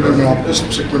ڈیٹیل میں آپ کو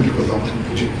سبسیکوینٹلی بتاؤں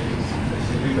گا. جی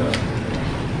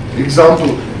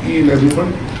example,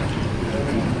 e-enablement.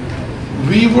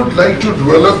 We would like to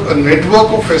develop a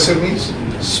network of SMEs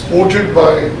supported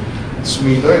by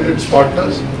SMEDA and its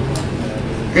partners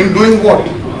in doing what?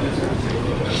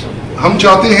 ہم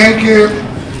چاہتے ہیں کہ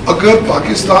اگر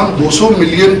پاکستان 200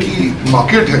 ملین کی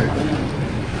مارکیٹ ہے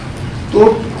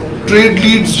تو ٹریڈ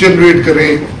لیڈز جنریٹ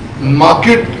کریں,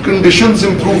 مارکیٹ کنڈیشنز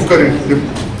امپروو کریں,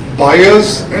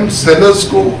 بائرز اینڈ سیلرز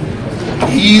کو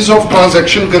ایز آف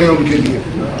ٹرانزیکشن کریں ان کے لیے.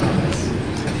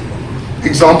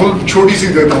 ایگزامپل چھوٹی سی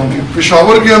دیتا ہوں کہ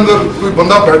پشاور کے اندر کوئی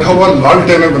بندہ بیٹھا ہوا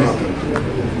لالٹینیں بناتا ہے,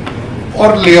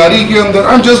 اور لیاری کے اندر,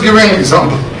 I'm just giving an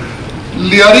example,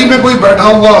 Lyari میں کوئی بیٹھا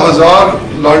ہوا 1000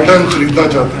 لالٹین خریدنا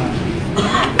چاہتا ہے,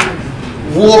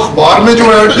 وہ اخبار میں جو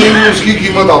ایڈ دیں گے اس کی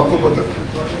قیمت آپ کو پتہ ہے.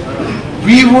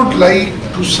 We would like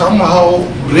to somehow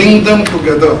bring them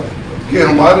together کہ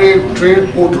ہمارے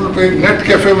ٹریڈ پورٹل پہ نیٹ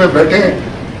کیفے میں بیٹھیں,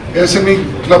 ایس ایم ای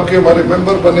کلب کے ہمارے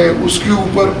ممبر بنے, اس کے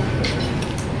اوپر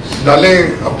ڈالیں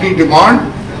اپنی ڈیمانڈ,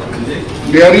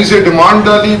 لیاری سے ڈیمانڈ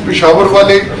ڈالی پشاور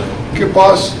والے کے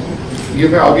پاس, یہ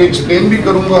میں آگے ایکسپلین بھی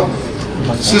کروں گا.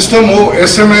 سسٹم ہو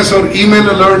ایس ایم ایس اور ای میل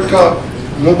الرٹ کا,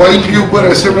 موبائل کے اوپر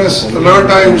ایس ایم ایس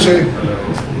الرٹ آئے اسے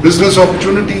بزنس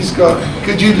اپرچونٹیز کا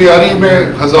کہ جی لیاری میں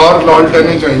 1000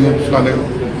 لالٹینیں چاہیے فلانے کو.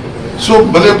 سو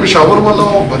بھلے پشاور والا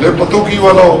ہو بھلے پتوکی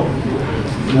والا ہو,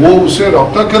 وہ اسے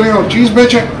رابطہ کریں اور چیز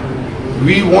بیچیں.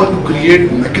 We want to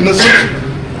create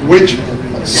mechanism which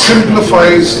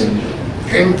simplifies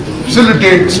and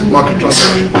facilitates market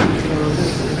transaction.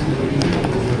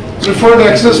 Preferred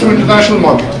access to international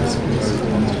market.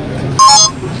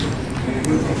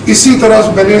 اسی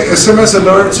طرح میں نے S M S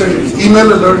alerts and E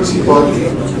mile alerts کی بات کی.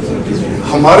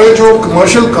 ہمارے جو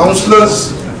کمرشل کاؤنسلرز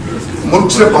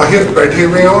ملک سے باہر بیٹھے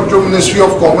ہوئے ہیں اور جو منسٹری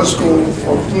آف کامرس کو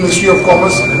اور منسٹری آف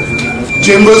کامرس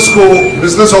چیمبرز کو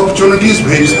بزنس اپرچونٹیز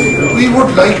بھیجتے ہیں, we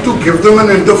would like to give them an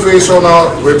interface on our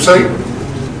web site.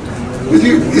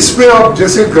 اس پہ آپ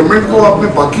جیسے گورنمنٹ کو آپ نے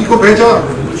باقی کو بھیجا,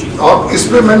 آپ اس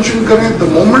پہ مینشن کریں. دا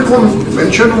مومنٹ وہ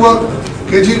مینشن ہوا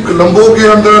کہ جی کولمبو کے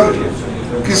اندر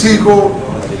کسی کو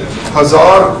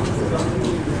 1000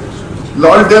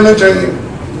 لالٹینیں چاہیے,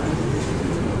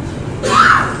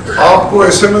 آپ کو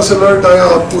ایس ایم ایس الرٹ آیا,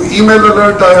 آپ کو ای میل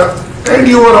الرٹ آیا, and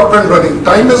you are up and running.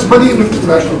 Time is money in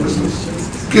international business.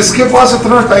 کس کے پاس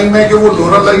اتنا ٹائم ہے کہ وہ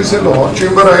لورا لائی سے لاہور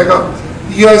چیمبر آئے گا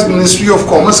یا منسٹری آف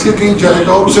کامرس کے کہیں جائے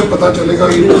گا اور اسے پتا چلے گا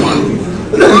یہ ڈیمانڈ کی,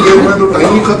 اتنی دیر میں تو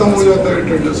ٹائم ہی ختم ہو جاتا ہے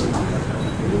ٹینڈر سے.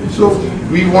 So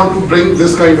we want to bring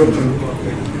this kind of thing.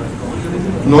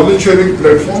 Knowledge sharing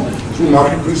platform through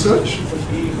market research,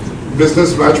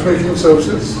 business matchmaking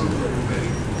services,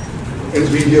 and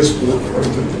various support.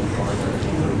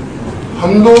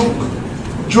 ہم لوگ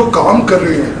جو کام کر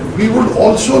رہے ہیں, we would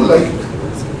also like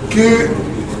کہ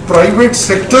پرائیویٹ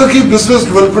سیکٹر کی بزنس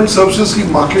ڈیولپمنٹ سروسز کی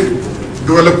مارکیٹ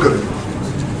ڈیولپ کریں.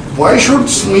 Why should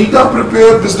SMEDA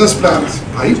prepare business plans?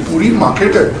 بھائی پوری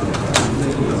مارکیٹ ہے,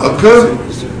 اگر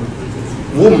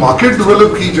وہ مارکیٹ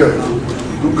ڈیولپ کی جائے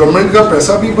تو گورنمنٹ کا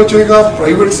پیسہ بھی بچے گا,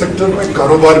 پرائیویٹ سیکٹر میں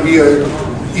کاروبار بھی آئے گا,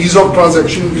 ایز آف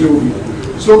ٹرانزیکشن بھی ہوگی.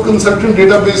 سو کنسلٹنٹ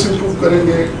ڈیٹا بیس امپروو کریں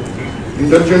گے,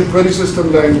 انٹیلیجنٹ کوئری سسٹم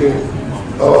لائیں گے,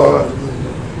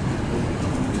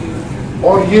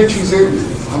 اور یہ چیزیں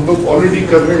ہم لوگ آلریڈی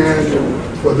کر رہے ہیں جو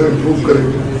فردر امپروو کریں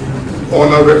گے آن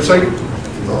آور web site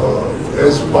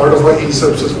as part of R E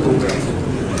services programme.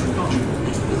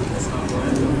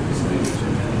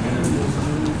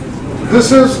 This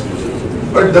is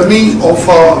a dummy of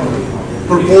a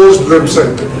proposed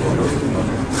website.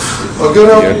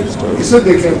 اگر آپ اسے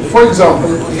دیکھیں, for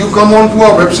example, you come on to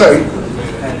our website,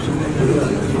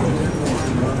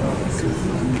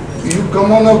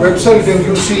 and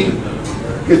you see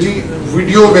کہ جی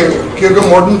ویڈیو میں کہ اگر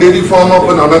ماڈرن ڈیری فارم آپ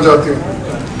بنانا چاہتے ہیں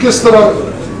کس طرح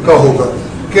کا ہوگا,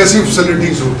 کیسی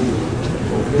فیسلٹیز ہوتی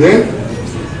ہیں. دین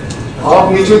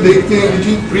آپ نیچے دیکھتے ہیں کہ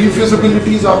جی پری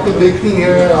فیزیبلٹیز آپ نے دیکھنی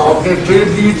ہے, آپ نے ٹریڈ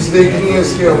لیڈز دیکھنی ہے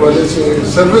اس کے حوالے سے,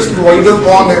 سروس پرووائڈر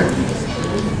کون ہے,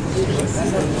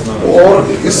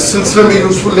 اور اس سلسلے میں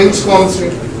یوزفل لنکس کون سے,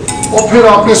 اور پھر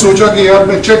آپ نے سوچا کہ یار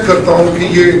میں چیک کرتا ہوں کہ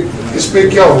یہ اس پہ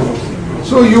کیا ہوگا.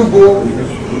 So you go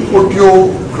put your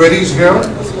queries here,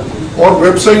 اور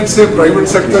ویب سائٹ سے پرائیویٹ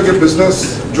سیکٹر کے بزنس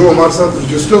جو ہمارے ساتھ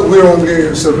رجسٹر ہوئے ہوں گے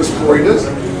سروس پرووائڈرز,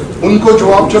 ان کو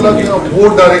جواب چلا گیا, وہ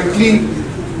ڈائریکٹلی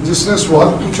جس نے سوال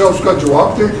پوچھا اس کا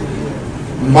جواب دے.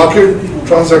 مارکیٹ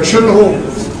ٹرانزیکشن ہو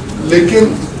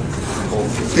لیکن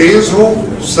تیز ہو,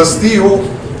 سستی ہو,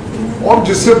 اور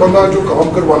جس سے بندہ جو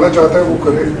کام کروانا چاہتا ہے وہ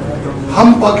کرے.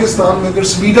 ہم پاکستان میں اگر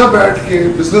SMEDA بیٹھ کے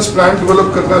بزنس پلان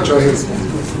ڈیولپ کرنا چاہے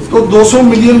تو 200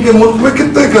 ملین کے ملک میں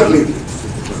کتنے کر لیں گے,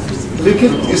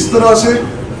 لیکن اس طرح سے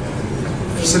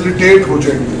فیسیلیٹیٹ ہو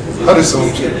جائیں گے ہر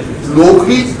حساب سے, لوگ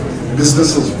بھی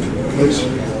بزنسز بھی.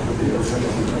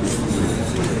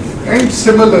 And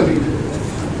similarly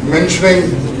mentioning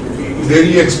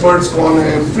dairy experts کون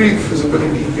ہیں, پری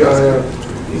فیزیبلٹی کیا ہے,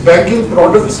 بینکنگ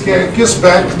پروڈکٹس کیا ہیں, کس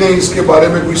بینک نے اس کے بارے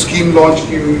میں کوئی اسکیم لانچ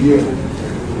کی ہوئی ہے,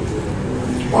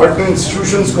 پارٹنر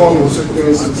انسٹیٹیوشنز کون ہو سکتے ہیں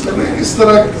اس سلسلے میں. اس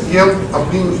طرح یہ ہم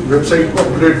اپنی ویب سائٹ کو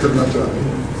اپڈیٹ کرنا چاہ رہے ہیں.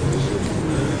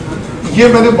 یہ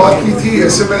میں نے بات کی تھی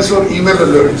SMS اور ای میل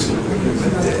الرٹس.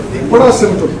 بڑا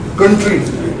سمپل, کنٹری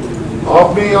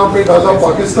آپ نے یہاں پہ ڈالا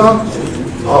پاکستان,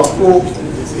 آپ کو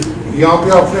یہاں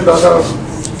پہ آپ نے ڈالا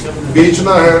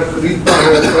بیچنا ہے, خریدنا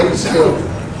ہے, پرائس ہے,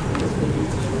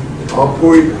 آپ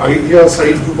کو ایک آئیڈیا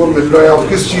سائٹ کے اوپر مل رہا ہے, آپ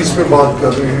کس چیز پہ بات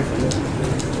کر رہے ہیں.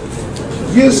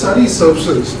 یہ ساری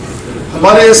سروسز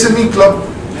ہمارے SME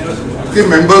کلب کے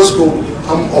ممبرز کو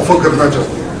ہم آفر کرنا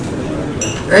چاہتے ہیں.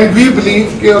 اینڈ وی بلیو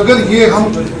کہ اگر یہ ہم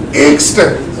ایک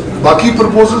سٹیپ, باقی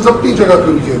پرپوزلز اپنی جگہ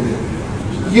پہ کیے ہوئے,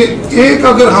 یہ ایک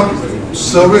اگر ہم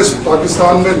سروس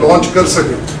پاکستان میں لانچ کر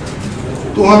سکیں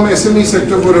تو ہم SME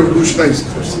سیکٹر کو ریولیوشنائز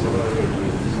کر سکیں.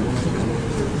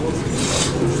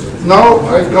 Now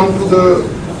I come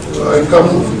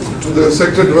to the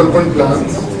sector development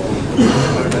plans.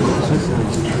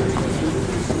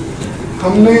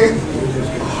 ہم نے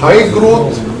ہائی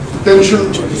گروتھ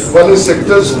پوٹینشیل والے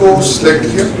سیکٹرز کو سلیکٹ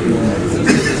کیا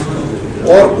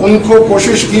اور ان کو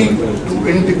کوشش کی to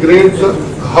integrate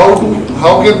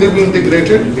how can they be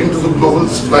integrated into the global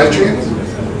supply chain.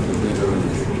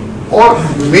 اور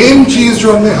مین چیز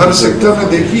جو ہم نے ہر سیکٹر میں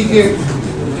دیکھی کہ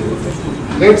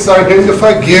لیٹس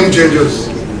آئیڈینٹیفائی گیم چینجرز,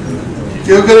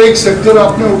 کہ اگر ایک سیکٹر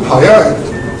آپ نے اٹھایا ہے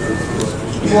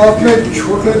تو آپ نے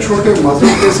چھوٹے چھوٹے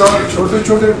مزے کے ساتھ چھوٹے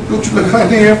چھوٹے ٹچ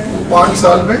لگانے ہیں 5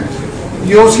 سال میں,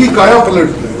 یہ اس کی کایا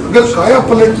پلٹ ہے. اگر کایا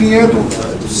پلٹنی ہے تو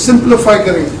سمپلیفائی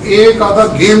کریں, ایک آدھا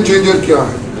گیم چینجر کیا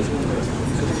ہے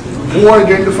وہ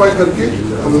آئیڈینٹیفائی کر کے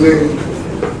ہم نے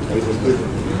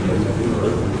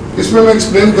اس میں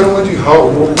ایکسپلین کروں گا جی ہاؤ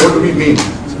واٹ وی مین.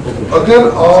 اگر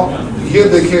آپ یہ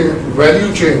دیکھیں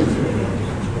ویلیو چین,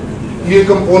 یہ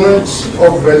کمپوننٹس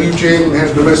آف ویلیو چین ہے,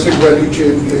 ڈومیسٹک ویلیو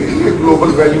چین کے, یہ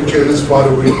global value chain is far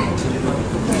away.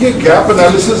 یہ گیپ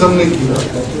انالیسز ہم نے کیا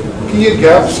کہ یہ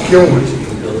گیپس کیوں ہیں.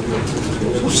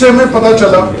 اس سے ہمیں پتہ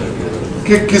چلا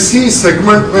کہ کسی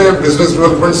سیگمنٹ میں بزنس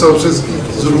ڈیولپمنٹ سروسز کی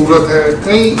ضرورت ہے,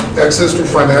 کہیں ایکسیس ٹو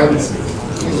فائنینس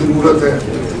کی ضرورت ہے,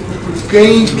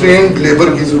 کہیں ٹرینڈ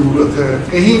لیبر کی ضرورت ہے,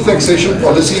 کہیں ٹیکسیشن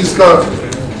پالیسیز کا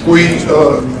کوئی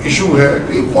ایشو ہے,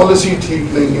 کہیں پالیسی ٹھیک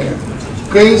نہیں ہے,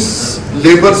 کہیں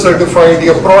لیبر سرٹیفائڈ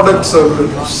یا پروڈکٹ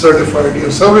سرٹیفائڈ یا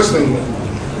سروس نہیں ہے,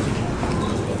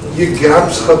 یہ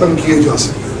گیپس ختم کیے جا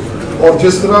سکتے ہیں. اور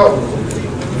جس طرح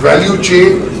ویلیو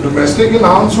چین ڈومیسٹک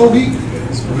انہانس ہوگی,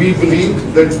 we believe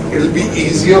that it will be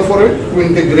easier for it to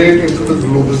integrate into the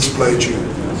global supply chain.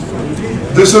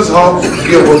 This is how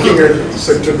we are working at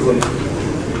sector development.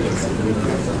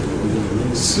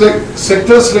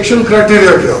 Sector selection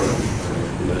criteria کیا ہوتا؟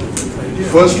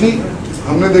 Firstly,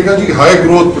 ہم نے دیکھا جی high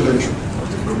growth potential,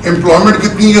 employment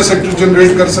کتنی یہ sector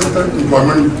generate کر سکتا ہے.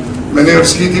 امپلائمنٹ میں نے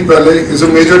عرض کی تھی پہلے از اے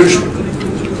major issue.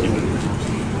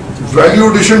 Value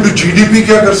addition to G D P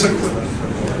کیا کر سکتا ہے,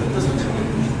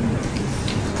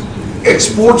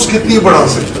 ایکسپورٹس کتنی بڑھا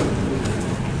سکتا ہے,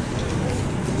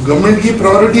 گورنمنٹ کی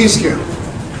پرائورٹیز کیا,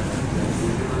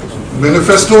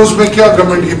 مینیفیسٹوز میں کیا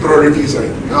گورنمنٹ کی پرائورٹیز آئی.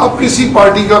 آپ کسی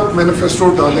پارٹی کا مینیفیسٹو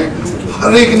ڈالیں,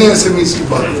 ہر ایک نے ایس ایم ایز کی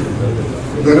بات کی.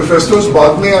 مینیفیسٹوز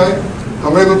بعد میں آئے,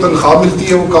 ہمیں تو تنخواہ ملتی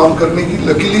ہے وہ کام کرنے کی.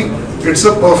 Luckily it's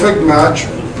a perfect match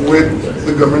with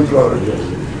the government priorities.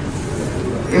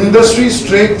 Industry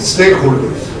stake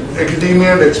holders, ایکڈیمیا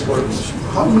and experts,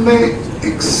 ہم نے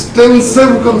ایکسٹینسو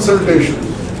کنسلٹیشن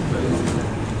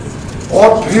اور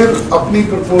پھر اپنی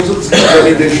پرپوزلز کی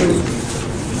ویلیڈیشن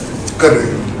کر رہے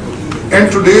ہیں. And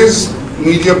today's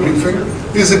media briefing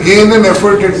is again an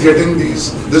effort at getting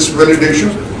this validation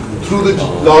through the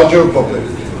larger public.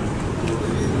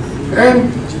 And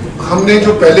ہم نے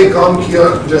جو پہلے کام کیا,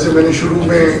 جیسے میں نے شروع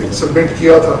میں سبمٹ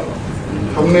کیا تھا,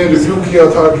 ہم نے ریویو کیا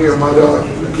تھا کہ ہمارا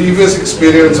previous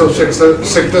experience of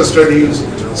sector studies,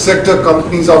 sector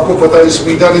companies. آپ کو پتا ہے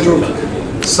اسمیڈا نے جو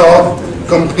 7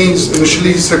 کمپنیز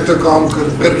انیشلی سیکٹر کام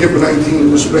کر کے بنائی تھیں,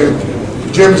 اس میں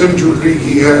جیمز اینڈ جویلری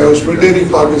کی ہے, اس میں ڈیری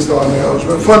پاکستان ہے, اس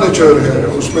میں فرنیچر ہے,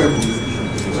 اس میں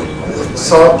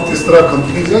 7 اس طرح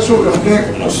کمپنیز ہیں. سو ہم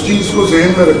نے اس چیز کو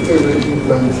ذہن میں رکھتے ہوئے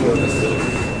پلان کیا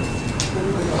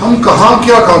ہم کہاں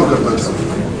کیا کام کرنا چاہتے ہیں.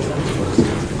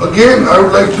 Again, I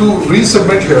would like to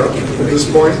resubmit here at this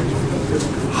point.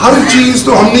 ہر چیز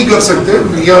تو ہم نہیں کر سکتے.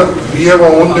 We have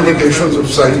our own limitations of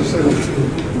size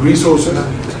and resources.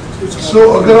 So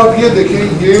اگر آپ یہ دیکھیں,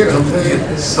 یہ ہم نے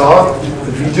 7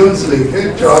 ریجنز لے کے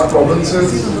 4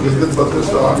 پروونسز گلگت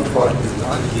بلتستان,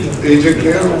 ایجے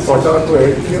کے اور کوٹا کو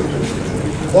ایڈ کیا,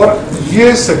 اور یہ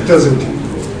سیکٹرز ہیں: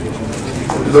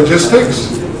 logistics,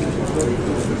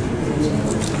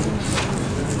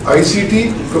 I C T,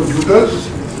 computers,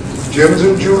 gems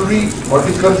and jewelry,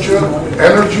 horticulture,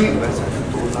 energy,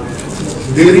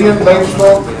 dairy and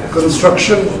livestock,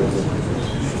 construction,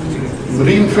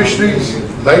 marine fisheries,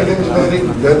 light engineering,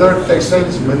 leather,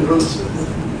 textiles, minerals,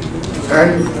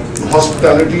 and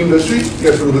hospitality industry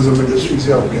یا tourism industry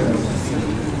سے آپ کہہ رہے ہیں.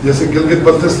 جیسے گلگت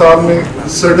بلتستان میں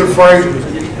سرٹیفائڈ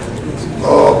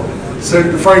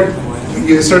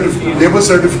یہ لیبر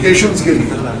سرٹیفکیشنز کے لیے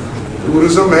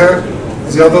ٹورزم ہے.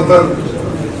 زیادہ تر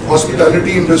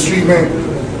ہاسپٹیلٹی انڈسٹری میں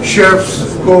شیفس,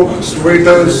 کوکس,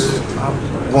 ویٹرز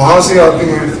وہاں سے آتے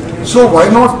ہیں. So why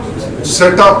not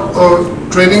set up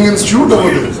training institute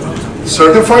over there,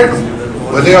 certified.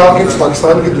 بھلے آ کے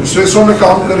پاکستان کے دوسرے حصوں میں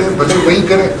کام کریں, بھلے وہیں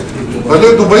کریں, بھلے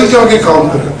دبئی جا کے کام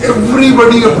کریں. ایوری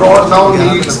بڈی ابراڈ ناؤ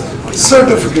نیڈس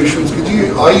سرٹیفکیشنز کہ جی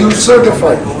are you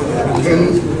certified in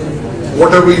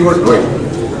what ever you are doing.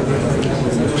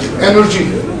 Energy,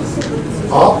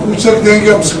 آپ پوچھ سکتے ہیں کہ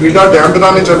اب سمیڈا ڈیم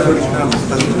بنانے چل پڑے.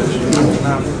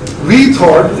 وی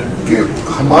تھاٹ کہ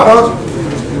ہمارا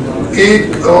ایک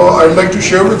I like to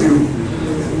share with you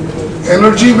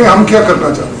energy میں ہم کیا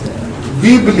کرنا چاہتے ہیں.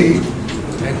 وی بلیو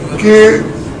کہ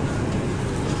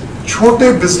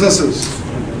چھوٹے بزنسز,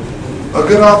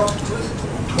 اگر آپ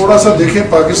تھوڑا سا دیکھیں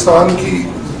پاکستان کی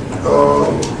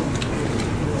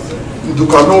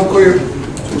دکانوں کو,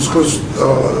 اس کو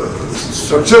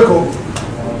اسٹرکچر کو,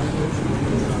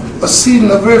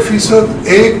 80-90%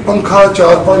 ایک پنکھا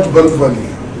 4-5 بلب والی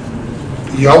ہے.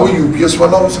 یا وہ یو پی ایس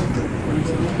والا ہو سکتا ہے,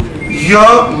 یا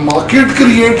مارکیٹ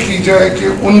کریٹ کی جائے کہ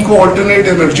ان کو آلٹرنیٹ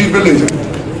انرجی پہ لے جائیں.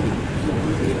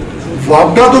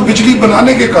 وابڈا تو بجلی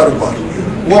بنانے کے کاروبار میں,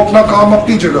 وہ اپنا کام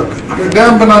اپنی جگہ کرے,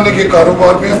 ڈیم بنانے کے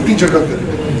کاروبار میں اپنی جگہ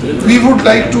کرے. We would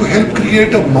like to help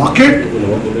create a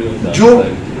market جو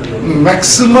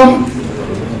میکسیمم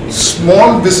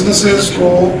اسمال بزنسز کو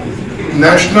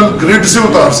نیشنل گرڈ سے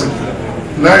اتار سکے,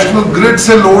 نیشنل گرڈ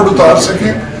سے لوڈ اتار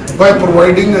سکے by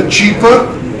providing a cheaper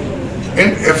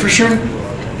and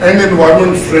efficient and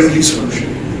environment friendly solution.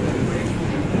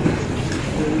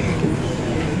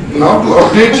 Now to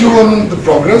update you on the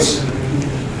progress,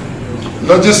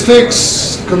 logistics,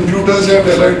 computers and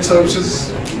allied services,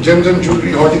 gems and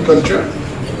jewelry, horticulture,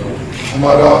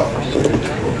 ہمارا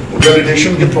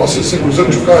validation کے process سے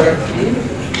گزر چکا ہے.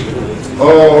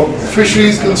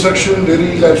 Fisheries, construction,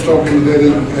 dairy, livestock,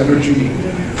 engineering, energy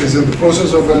is in the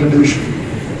process of validation,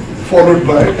 followed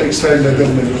by textile, leather,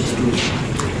 minerals, tools.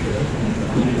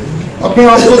 अब मैं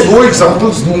आपको 2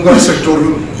 examples दूंगा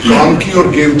सेक्टोरल काम की और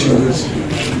game changers.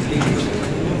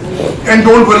 And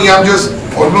don't worry, I'm just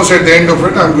almost at the end of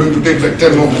it. I'm going to take like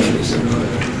 10 more minutes.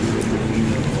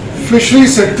 Fishery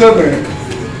sector में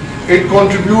it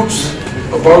contributes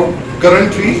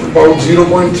currently about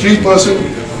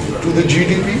 0.3% to the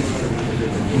GDP.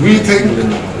 We think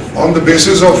on the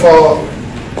basis of our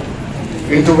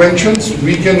interventions,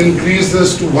 we can increase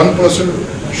this to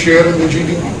 1% share in the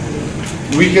GDP.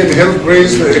 We can help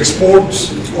raise the exports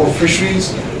of fisheries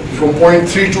from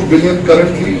 0.32 billion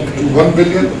currently to 1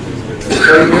 billion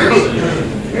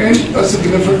and a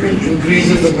significant increase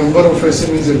in the number of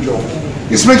SMEs and jobs.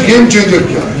 इसमें game changer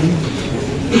क्या है?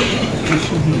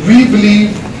 We believe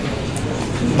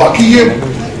बाकी ये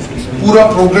पूरा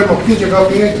programme अपनी जगह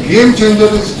पे है. Game changer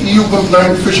is EU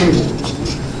compliant fishing.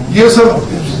 ये सब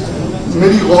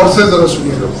मेरी गौर से जरा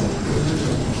सुनिएगा.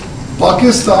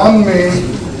 पाकिस्तान में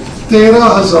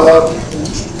 13,000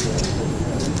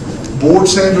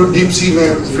 बोट्स हैं जो डीप सी में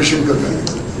फिशिंग करने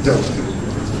जाते हैं.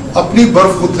 अपनी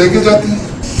बर्फ खुद लेके जाती हैं.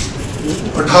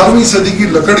 18वीं सदी की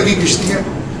लकड़ की किश्तियां,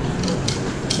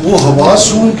 वो हवा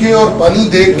सूंघ के और पानी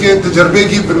देख के तजर्बे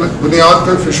की बुनियाद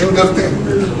पर फिशिंग करते हैं.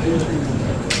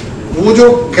 वो जो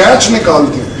कैच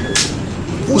निकालते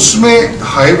हैं उसमें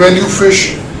हाई वैल्यू फिश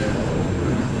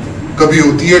कभी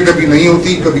होती है, कभी नहीं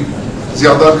होती, कभी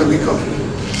ज्यादा, कभी कम.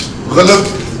 गलत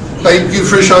टाइप की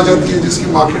फिश आ जाती है जिसकी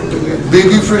मार्केट नहीं है.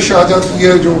 बेबी फिश आ जाती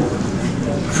है जो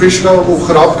फिश का वो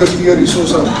खराब करती है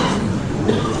रिसोर्स.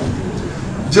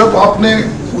 जब आपने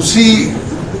उसी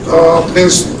अपने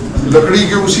लकड़ी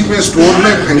के उसी में स्टोर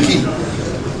में फेंकी,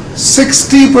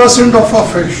 60% ऑफ अ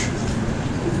फिश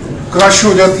क्रश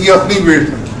हो जाती है अपनी वेट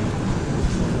में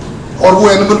और वो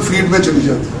एनिमल फीड में चली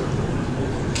जाती है.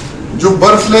 जो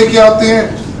बर्फ लेके आते हैं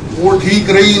वो ठीक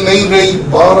रही नहीं रही,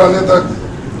 बाहर आने तक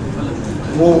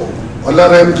वो अल्लाह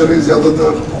रहम करे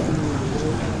ज्यादातर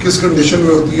किस कंडीशन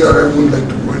में होती है. I would like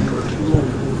two point out.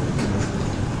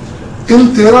 इन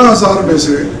 13,000 में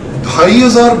से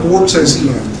 2,500 बोट्स ऐसी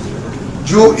हैं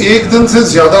जो एक दिन से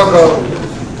ज्यादा का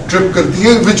ट्रिप करती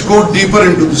है, विच go deeper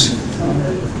into the C.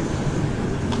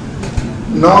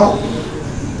 Now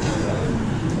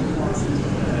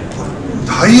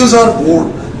 2,500 boat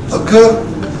अगर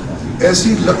ऐसी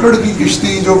लकड़ की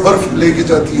किश्ती जो बर्फ लेके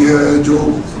जाती है, जो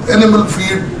एनिमल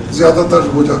फीड ज्यादातर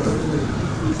हो जाता है,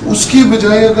 उसकी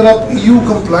बजाय अगर आप EU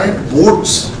कंप्लाइंट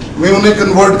बोट्स में उन्हें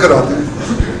कन्वर्ट कराते हैं,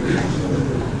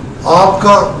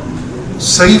 आपका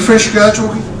सही फिश कैच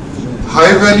होगी,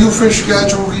 हाई वैल्यू फिश कैच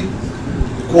होगी,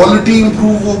 क्वालिटी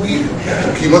इंप्रूव होगी तो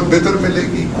कीमत बेहतर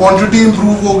मिलेगी, क्वांटिटी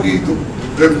इंप्रूव होगी तो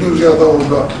रेवेन्यू ज्यादा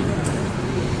होगा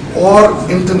और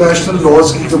इंटरनेशनल लॉज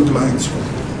की कंप्लायंस होगी.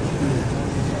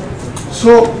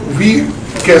 सो वी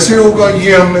कैसे होगा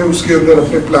ये हमने उसके अंदर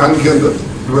अपने प्लान के अंदर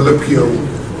डेवलप किया हुआ.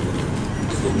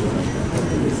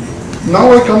 Now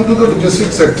I come to the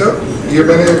logistic sector. ये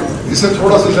मैंने इसे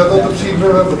थोड़ा सा ज्यादा तफसील में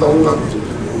मैं बताऊंगा.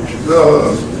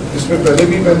 इसमें पहले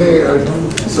भी मैंने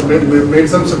made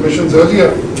some submissions earlier.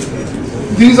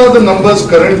 These are the numbers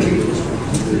currently,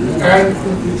 and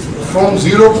from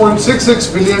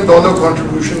 $0.66 billion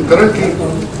contribution currently,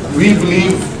 we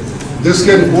believe this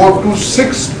can go up to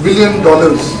 $6 billion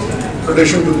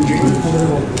addition to the GDP.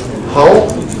 How?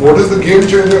 What is the game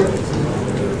changer?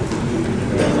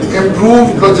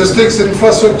 Improved logistics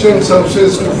infrastructure and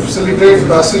services to facilitate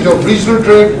passage of regional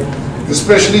trade,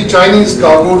 especially Chinese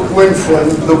cargo to and from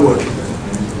the world.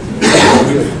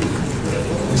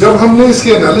 जब हमने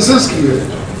इसके analysis किए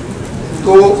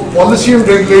तो policy and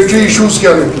regulatory issues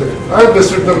क्या निकले? I have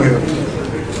listed them here.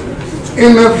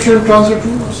 Inefficient transit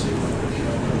routes,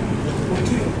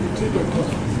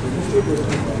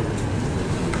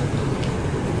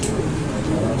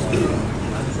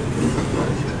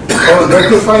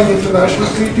 ratifying international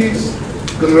treaties,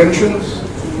 conventions,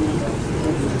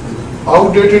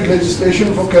 outdated legislation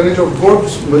for carriage of goods,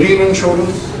 marine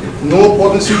insurance, no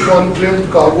policy for unclaimed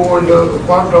cargo under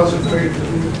apart transit trade.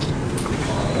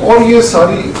 और ये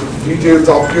सारी details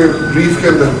आपके brief के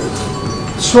अंदर.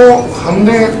 सो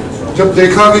हमने जब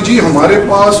देखा कि जी हमारे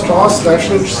पास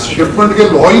ट्रांसनेशनल शिपमेंट के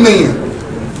लॉ ही नहीं है,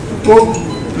 तो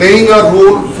playing a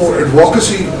role for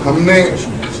advocacy हमने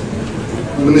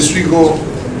मिनिस्ट्री को,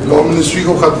 लॉ मिनिस्ट्री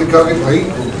को खत लिखा कि भाई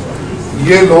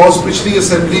ये लॉज पिछली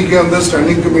असेंबली के अंदर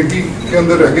स्टैंडिंग कमेटी के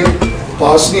अंदर रह गए,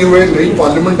 पास नहीं हुए, नई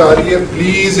पार्लियामेंट आ रही है,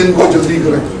 प्लीज इनको जल्दी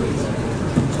करें.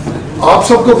 आप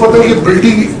सबको पता है कि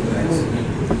बिल्डिंग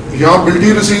यहाँ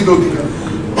बिल्डिंग रसीद होती है,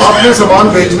 आपने सामान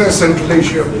भेजना है सेंट्रल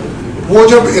एशिया, وہ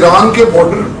جب ایران کے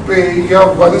بارڈر پہ یا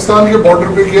افغانستان کے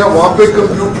بارڈر پہ گیا, وہاں پہ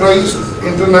کمپیوٹرائز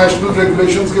انٹرنیشنل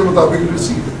ریگولیشنز کے مطابق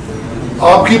ریسیو,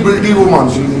 آپ کی بلٹی وہ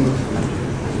مانتی نہیں,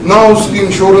 نہ اس کی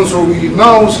انشورنس ہوگی, نہ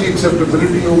اس کی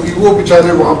ایکسیپٹیبلٹی ہوگی. وہ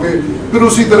بیچارے وہاں پہ پھر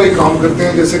اسی طرح ہی کام کرتے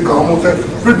ہیں جیسے کام ہوتا ہے.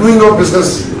 پھر doing of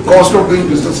business, cost of doing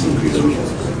business increase ہو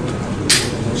جاتا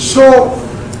ہے. سو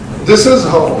دس از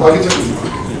ہاؤ آگے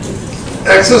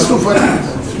چلیے. Access to fund,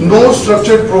 no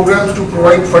structured programs to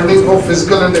provide funding for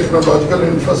physical and technological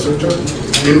infrastructure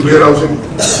in warehousing.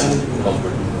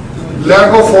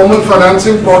 Lack of formal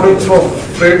financing products for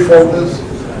freight forwarders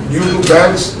due to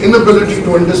banks' inability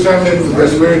to understand and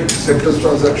evaluate sector's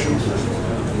transactions.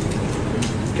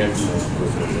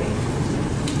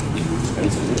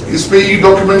 اس پہ ای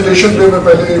documentation پہ میں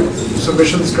پہلے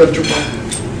submissions کر چکا ہوں.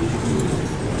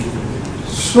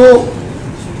 سو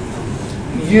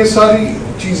یہ ساری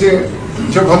چیزیں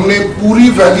جب ہم نے پوری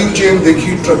ویلیو چین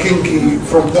دیکھی ٹرکنگ کی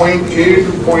from point a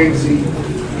to point زی,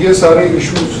 یہ سارے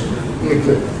ایشوز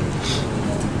نکلے.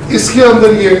 اس کے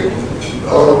اندر یہ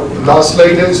لاسٹ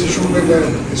سلائڈ ہے اس ایشو میں, میں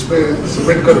اس پہ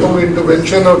سبمٹ کرتا ہوں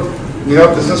انٹرونشن اور نیا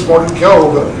بزنس ماڈل کیا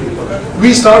ہوگا.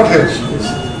 وی اسٹارٹ ہے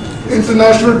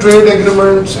international trade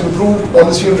agreements, improve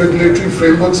policy and regulatory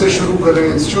frame work سے شروع کریں,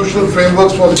 institutional frame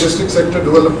works for logistic sector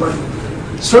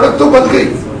development. سڑک تو بن گئی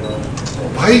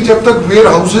بھائی, جب تک ویئر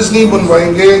ہاؤسز نہیں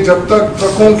بنوائیں گے, جب تک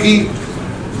ٹرکوں کی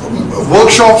ورک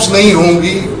شاپس نہیں ہوں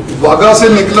گی, واگا سے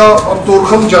نکلا اور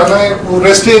تورخم جانا ہے, وہ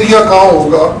ریسٹ ایریا کہاں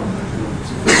ہوگا,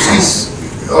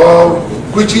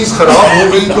 کوئی چیز خراب ہو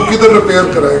گئی تو کدھر ریپیئر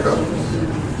کرائے گا.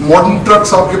 ماڈرن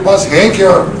ٹرکس آپ کے پاس ہیں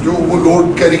کیا جو وہ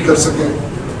لوڈ کیری کر سکیں.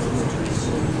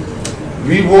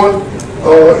 We want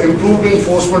improved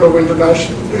enforcement of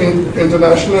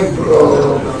international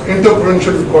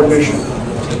interprovincial coordination.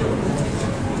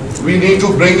 We need to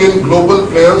bring in global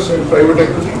players and private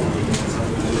equity,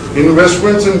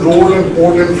 investments in road and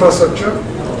port infrastructure,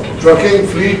 trucking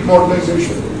fleet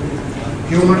modernization,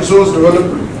 human resource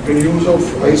development and use of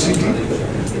ICT,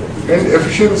 and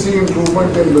efficiency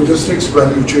improvement in logistics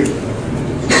value chain.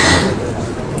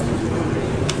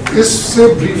 اس سے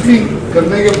briefly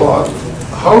کرنے کے بعد,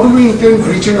 how do we intend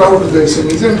reaching out to the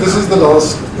SMEs, and this is the last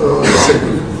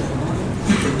segment.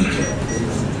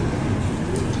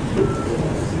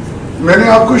 میں نے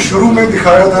آپ کو شروع میں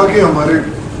دکھایا تھا کہ ہمارے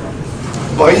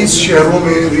 22 شہروں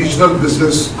میں ریجنل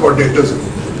بزنس کوآرڈینیٹرز ہیں.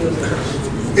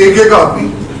 ایک ایک آدمی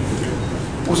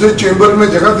اسے چیمبر میں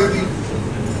جگہ دے دی.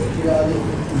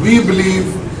 وی بلیو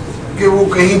کہ وہ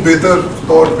کہیں بہتر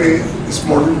طور پہ اس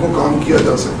ماڈل کو کام کیا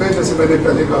جا سکتا ہے. جیسے میں نے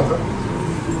پہلے کہا تھا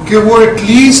کہ وہ at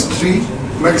least 3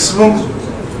 maximum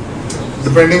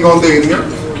depending on the area.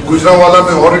 Gujranwala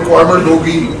میں اور ریکوائرمنٹ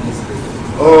ہوگی,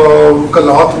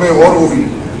 کلات میں اور ہوگی,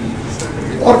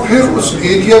 اور پھر اس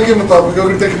ایریا کے مطابق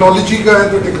اگر ٹیکنالوجی کا ہے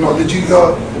تو ٹیکنالوجی کا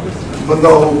بندہ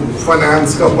ہو,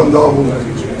 فائنانس کا بندہ ہو,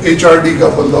 HRD کا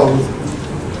بندہ ہو.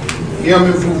 یہ ہم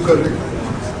امپروو کر رہے ہیں.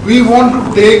 We want to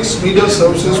take SMEDA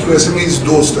services to SMEs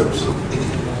 2 steps.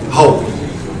 How?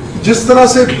 جس طرح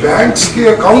سے بینکس کے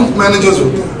اکاؤنٹ مینیجرز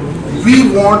ہوتے ہیں, وی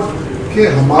وانٹ کہ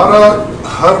ہمارا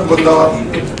ہر بندہ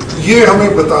یہ ہمیں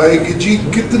بتائے کہ جی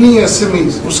کتنی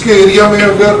SMEs اس کے ایریا میں,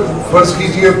 اگر فرض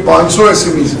کیجئے 500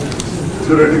 SMEs ہیں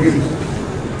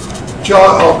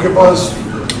آپ کے پاس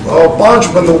 5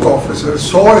 بندوں کا آفس ہے,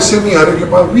 100 SME ہر کے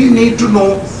پاس. وی نیڈ ٹو نو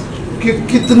کہ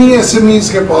کتنی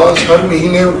SMEs کے پاس ہر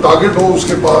مہینے ٹارگٹ ہو اس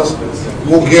کے پاس,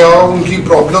 وہ گیا ان کی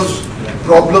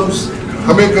پرابلمس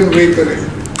ہمیں کنوے کرے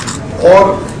اور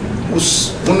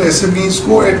ان SMEs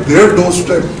کو at their door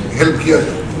step help کیا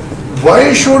جائے.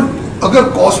 وائی شوڈ, اگر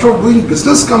کاسٹ آف ڈوئنگ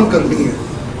بزنس کم کرنی ہے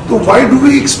تو why do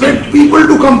we expect people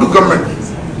to come to government.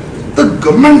 The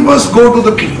government must go to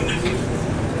the people.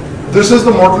 This is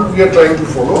the model we are trying to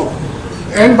follow,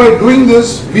 and by doing this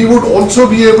we would also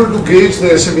be able to gauge the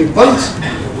SME pulse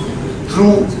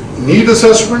through need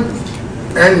assessment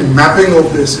and mapping of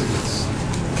the SMEs.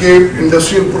 کہ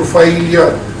industrial profile یا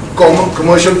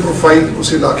commercial profile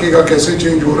اس علاقے کا کیسے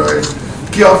change ہو رہا ہے,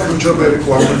 کیا future میں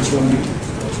requirements ہوں گی.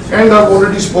 And I've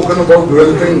already spoken about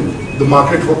developing the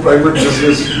market for private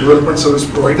business development service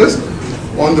providers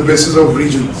on the basis of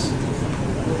regions.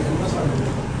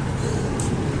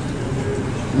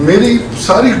 میری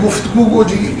ساری گفتگو کو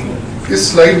جی اس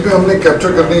سلائیڈ پہ ہم نے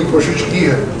کیپچر کرنے کی کوشش کی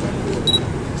ہے.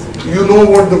 You know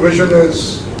what the vision is.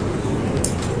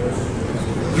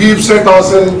 View set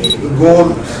ourselves the goal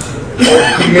of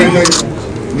creating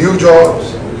new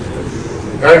jobs,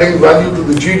 adding value to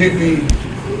the GDP,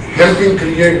 helping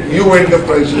create new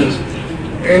enterprises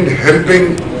and helping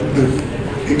the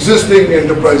existing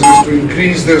enterprises to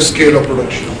increase their scale of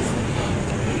production.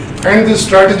 And this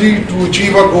strategy to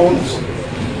achieve our goals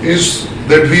is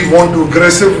that we want to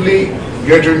aggressively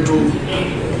get into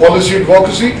policy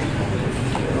advocacy,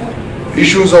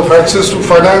 issues of access to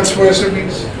finance for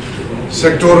SMEs,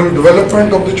 sectoral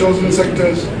development of the chosen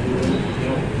sectors,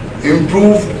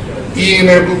 improved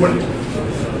e-enablement,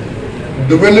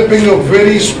 developing a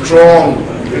very strong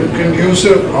and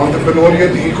conducive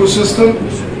entrepreneurial ecosystem,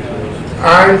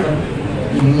 and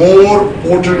more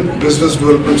potent business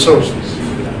development services.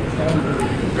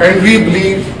 And we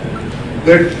believe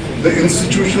that the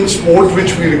institutional support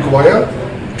which we require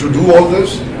to do all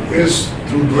this is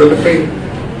through developing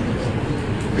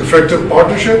effective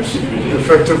partnerships,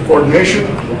 effective coordination,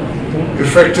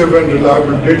 effective and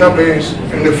reliable database,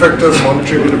 and effective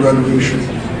monitoring and evaluation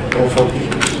of our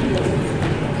progress.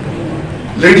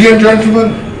 Ladies and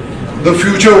gentlemen, the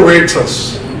future awaits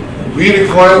us. We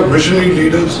require visionary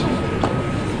leaders,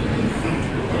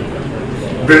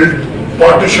 build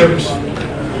partnerships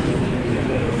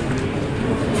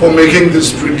for making these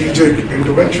strategic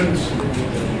interventions,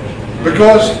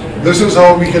 because this is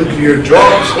how we can create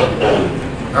jobs,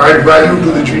 add value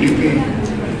to the GDP,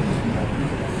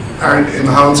 and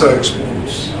enhance our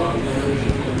exports.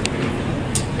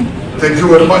 Thank you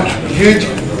very much. ये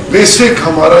basic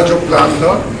हमारा जो plan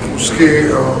था, उसके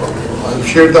I've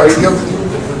shared the idea with you.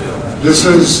 This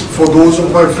is for those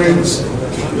of my friends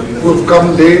who have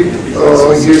come late.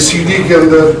 ये CD के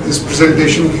अंदर इस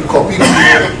presentation की copy की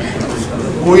है.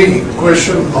 कोई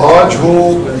question आज हो,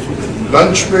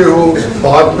 lunch पे हो,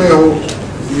 बाद में हो,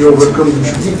 you are welcome.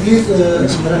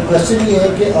 मेरा क्वेश्चन ये है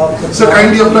कि आप सर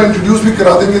काइंडली अपना इंट्रोड्यूस भी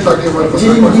करा देंगे ताकि हमारे पास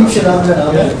नीम शराब का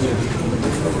नाम है,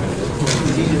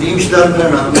 नीम शराब का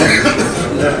नाम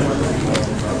है.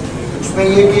 उसमें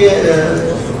ये कि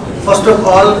फर्स्ट ऑफ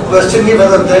ऑल क्वेश्चन ये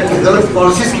बदलता है कि गलत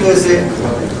पॉलिसीज की वजह से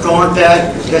ड्रोन अटैक,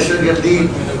 दहशतगर्दी,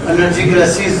 एनर्जी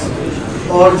क्राइसिस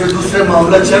और जो दूसरे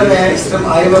मामला चल रहे हैं, इस तरह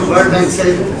IMF वर्ल्ड बैंक से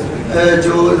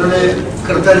जो इन्होंने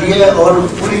कर्जा लिया है और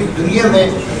पूरी दुनिया में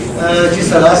जिस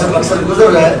हालात से पाकिस्तान गुजर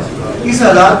रहा है, इस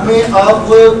हालात में आप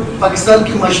पाकिस्तान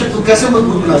की माशत को कैसे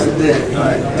मजबूत बना सकते हैं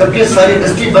जबकि सारी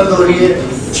इंडस्ट्री बंद हो रही है?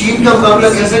 चीन का मुकाबला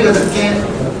कैसे कर सकते हैं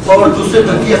और दूसरे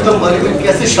तरक्की याफ्ता ममालिक में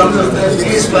कैसे शामिल होते हैं?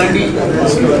 Please kindly.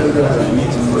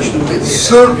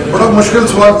 सर बड़ा मुश्किल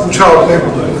सवाल पूछा आपने.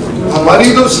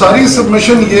 हमारी तो सारी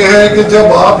सबमिशन ये है कि जब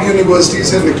आप यूनिवर्सिटी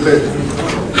से निकले,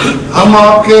 हम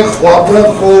आपके ख्वाबों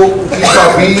को की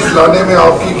ताबीर लाने में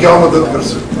आपकी क्या मदद कर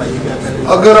सकते हैं.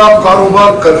 अगर आप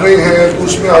कारोबार कर रहे हैं तो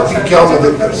उसमें आपकी क्या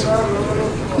मदद कर सकते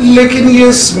हैं. लेकिन ये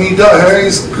SMEDA है,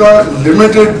 इसका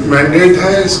लिमिटेड मैंडेट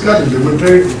है, इसका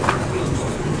लिमिटेड,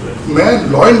 मैं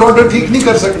लॉ एंड ऑर्डर ठीक नहीं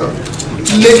कर सकता,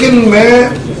 लेकिन मैं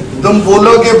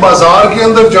दमबोला के बाजार के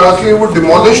अंदर जाके वो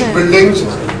डिमोलिश्ड बिल्डिंग्स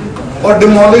और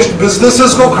डिमोलिश्ड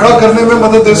बिजनेसेस को खड़ा करने में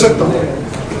मदद दे सकता हूँ.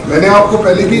 मैंने आपको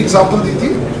पहले भी एग्जांपल दी थी.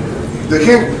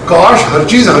 देखिए, काश हर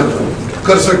चीज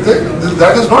कर सकते,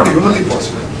 that is not humanly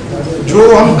possible. जो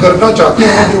हम करना चाहते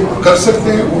हैं, जो कर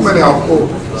सकते हैं, वो मैंने आपको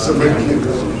सबमिट किया.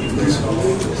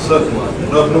 सर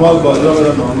नवाज बाजवा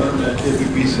मेरा नाम है, मैं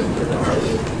APP से.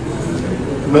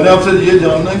 मैंने आपसे ये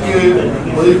जानना है कि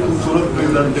बड़ी खूबसूरत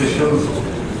प्रेजेंटेशन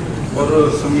और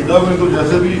SMEDA में तो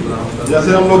जैसे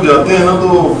हम लोग जाते हैं ना तो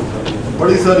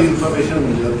बड़ी सारी इंफॉर्मेशन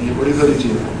मिल जाती है, बड़ी सारी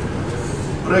चीज़ें.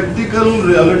 प्रैक्टिकल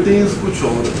रियलिटीज़ कुछ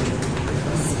और,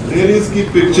 डेयरीज की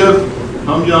पिक्चर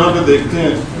हम यहाँ पे देखते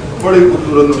हैं बड़ी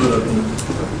खूबसूरत नजर आती है.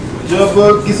 जब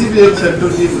किसी भी एक सेक्टर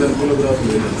की एग्जाम्पल अगर आप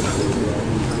ले लें,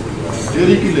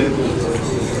 डेयरी की लें, तो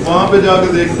वहाँ पे जाके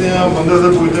देखते हैं, आप बंदे से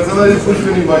पूछते हैं, ये कुछ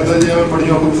भी नहीं पाता जी, हमें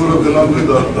बढ़िया खूबसूरत गला कोई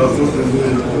दास.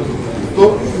 तो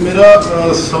मेरा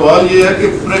सवाल ये है कि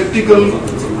प्रैक्टिकल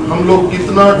हम लोग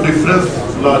कितना डिफरेंस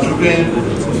ला चुके हैं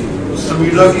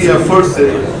SMEDA की एफर्ट से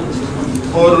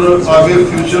और आगे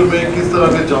फ्यूचर में किस तरह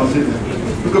के चांसेस हैं,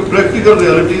 क्योंकि प्रैक्टिकल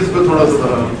रियलिटीज पे थोड़ा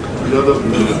सा ज़्यादा.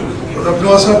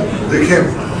 रफीक साहब देखें,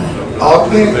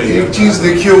 आपने एक चीज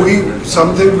देखी होगी,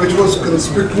 something which was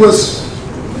conspicuous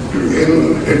in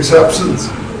its absence,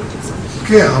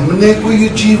 कि हमने कोई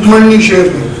अचीवमेंट नहीं शेयर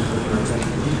की.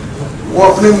 वो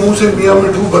अपने मुंह से मियाँ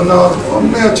मिठू बनना,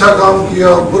 हमने अच्छा काम किया,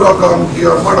 बुरा काम किया,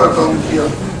 बड़ा काम किया,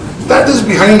 that is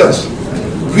behind us.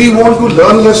 We want to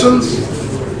learn lessons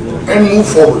and move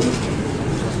forward.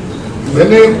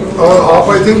 मैंने आप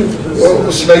आई थिंक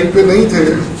उस स्लाइड पे नहीं थे,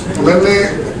 मैंने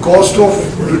cost of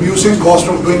reducing cost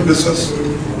of doing business,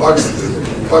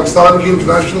 Pakistan की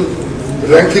इंटरनेशनल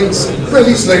रैंकिंग्स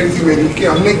पहली स्लाइड थी मेरी, कि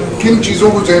हमने किन चीज़ों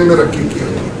को ज़हन में रख के किया.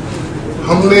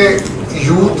 हमने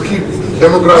यूथ की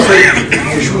डेमोग्राफिक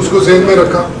इश्यूज को ज़हन में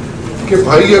रखा कि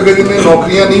भाई अगर इन्हें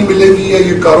नौकरियां नहीं मिलेंगी या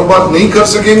ये कारोबार नहीं कर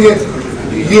सकेंगे,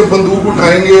 ये बंदूक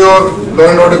उठाएंगे और लॉ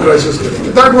एंड ऑर्डर क्राइसिस करेंगे.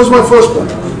 That was my first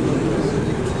point.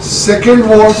 Second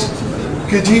was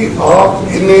कि जी आप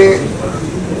इन्हें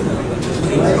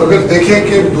اگر دیکھیں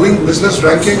کہ doing business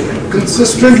ranking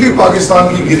consistently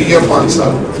Pakistan کی گری ہے 5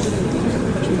 سال.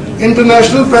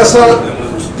 انٹرنیشنل پیسہ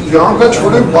یہاں کا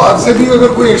چھوڑے, باہر سے بھی اگر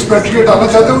کوئی ایکسپیٹریٹ آنا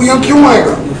چاہتے ہو یہاں کیوں آئے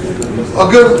گا؟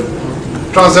 اگر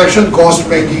ٹرانزیکشن کاسٹ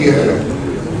مہنگی ہے,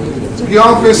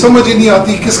 یہاں پہ سمجھ ہی نہیں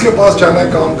آتی کس کے پاس جانا ہے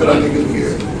کام کرانے کے لیے.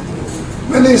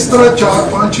 میں نے اس طرح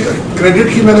 4-5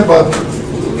 کریڈٹ کی میں نے بات کی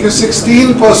کہ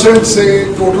 16% سے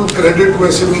ٹوٹل کریڈٹ کو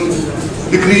SME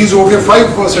ڈکریز ہو گیا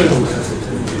 5% ہو گیا.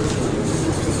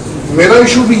 میرا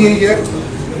ایشو بھی یہی ہے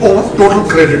ٹوٹل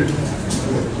کریڈٹ.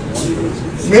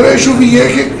 میرا ایشو بھی یہ ہے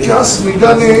کہ کیا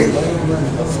SMEDA نے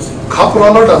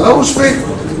کھاپرانا ڈالا اس پہ.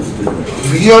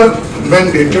 We are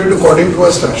mandated according to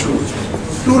our statute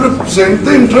to represent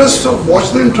the interest of,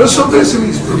 watch the interest of the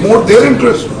SMEs, promote their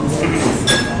interest.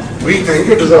 We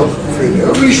think it is a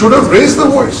failure. We should have raised the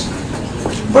voice.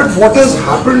 But what has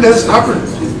happened has happened.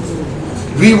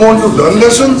 We want to learn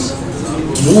lessons,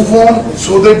 move on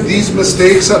so that these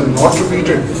mistakes are not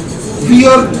repeated. We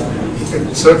are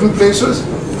in certain places.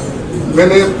 میں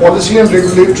نے policy and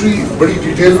regulatory بڑی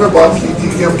detail میں بات کی تھی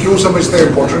کہ ہم کیوں سمجھتے ہیں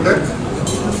امپورٹنٹ ہے.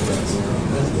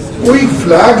 کوئی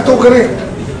فلیگ تو کریں,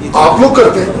 آپ لوگ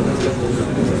کرتے ہیں.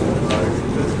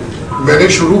 میں نے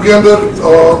شروع کے اندر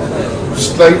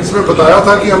سلائڈز میں بتایا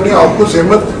تھا کہ ہم نے آپ کو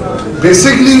زحمت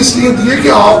بیسکلی اس لیے دی ہے کہ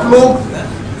آپ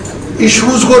لوگ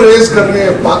ایشوز کو ریز کر رہے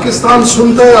ہیں. پاکستان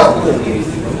سنتا ہے آپ کو,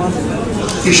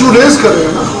 ایشو ریز کر رہے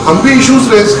ہیں نا, ہم بھی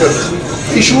ایشوز ریز کر رہے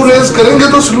ہیں. ایشو ریز کریں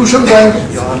گے تو سلوشن آئیں گے.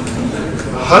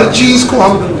 ہر چیز کو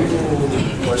ہم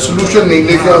سلوشن نہیں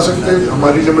لے کے آ سکتے,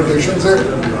 ہماری لمیٹیشنز ہیں.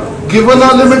 گیون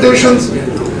آر لمیٹیشنز,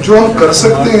 جو ہم کر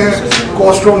سکتے ہیں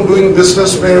کاسٹ آف ڈوئنگ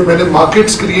بزنس میں نے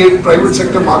markets create, private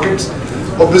sector markets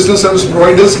اور بزنس سروس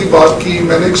پرووائڈرز کی بات کی.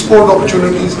 میں نے ایکسپورٹ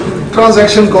اپرچونیٹیز,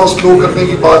 ٹرانزیکشن کاسٹ لو کرنے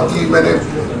کی بات کی. میں نے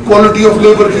کوالٹی آف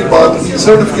لیبر کی بات کی,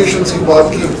 سرٹیفکیشنز کی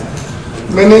بات کی.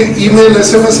 میں نے ای میل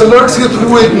SMS الرٹس کے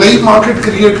تھرو ایک نئی مارکیٹ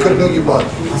کریٹ کرنے کی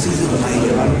بات کی.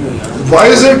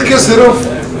 وائی از اٹ کہ صرف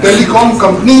ٹیلی کام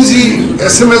کمپنیز ہی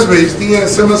SMS بھیجتی ہیں,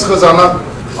 SMS خزانہ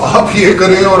آپ یہ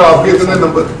کریں اور آپ کے اتنے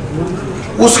نمبر,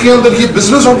 اس کے اندر یہ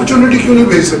بزنس اپرچونٹی کیوں نہیں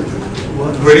بھیج سکتے؟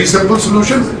 Very simple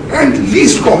solution and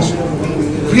least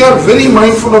cost. We are very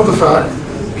mindful of the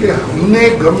fact کہ ہم نے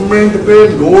گورنمنٹ پہ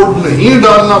لوڈ نہیں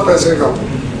ڈالنا پیسے کا.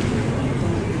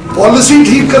 پالیسی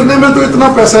ٹھیک کرنے میں تو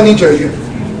اتنا پیسہ نہیں چاہیے,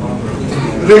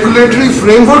 ریگولیٹری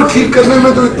فریم ورک ٹھیک کرنے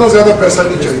میں تو اتنا زیادہ پیسہ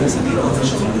نہیں چاہیے.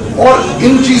 اور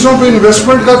ان چیزوں پہ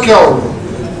انویسٹمنٹ کا کیا ہوگا؟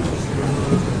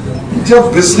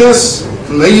 جب بزنس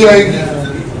نہیں آئے گی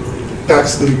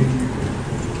ٹیکس دے گی,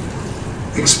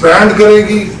 ایکسپینڈ کرے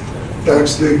گی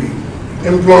ٹیکس دے گی,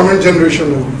 امپلائمنٹ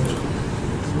جنریشن ہوگی.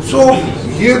 سو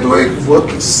یہ تو ایک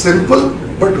سمپل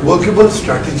بٹ ورکیبل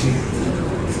اسٹریٹجی ہے.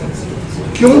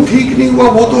 کیوں ٹھیک نہیں ہوا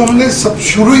وہ تو ہم نے سب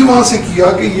شروع ہی وہاں سے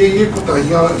کیا کہ یہ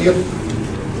کوتاہیاں یہ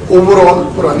اوور آل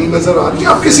پرانی نظر آ رہی ہیں.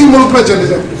 آپ کسی ملک میں چلے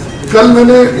جائیں. کل میں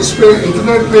نے اس پہ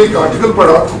انٹرنیٹ پہ ایک آرٹیکل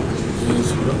پڑھا,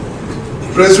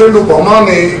 پریزیڈنٹ اوباما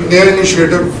نے نیا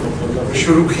انیشیٹو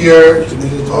شروع کیا ہے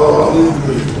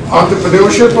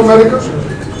انٹرپرینیورشپ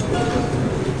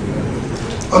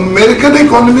امریکن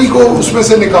اکانومی کو اس میں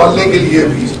سے نکالنے کے لیے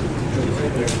بھی.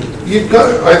 یہ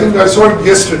I think I so it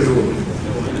yesterday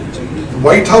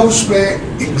white house میں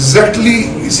ایگزیکٹلی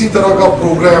اسی طرح کا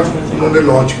پروگرام انہوں نے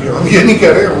لانچ کیا. ہم یہ نہیں کہہ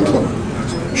رہے, ہم تو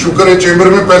شکر ہے چیمبر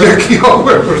میں پہلے کیا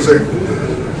ہوا ہے پھر سے,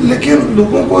 لیکن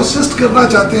لوگوں کو اسسٹ کرنا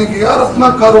چاہتے ہیں کہ یار اپنا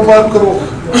کاروبار کرو.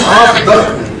 آپ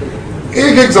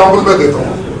ایک ایگزامپل میں دیتا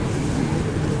ہوں,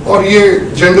 اور یہ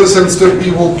جینڈر سینسٹیو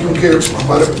بھی وہ کیونکہ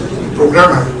ہمارے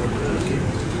پروگرام ہے.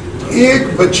 ایک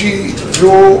بچی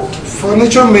جو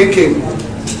فرنیچر میکنگ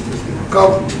کا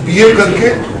BA کر کے,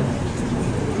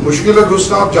 مشکل ہے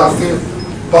گھسنا, آپ جانتے ہیں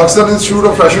Pakistan institute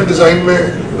of fashion design میں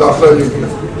داخلہ لے لیا,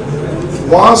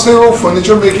 وہاں سے وہ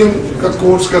فرنیچر میکنگ کا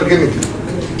کورس کر کے نکلی.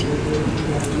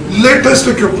 لیٹسٹ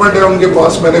اکوپمنٹ ہے ان کے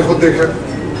پاس, میں نے خود دیکھا.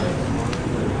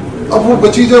 اب وہ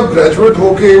بچی جب گریجویٹ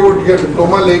ہو کے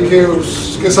ڈپلوما لے کے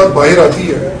اس کے ساتھ باہر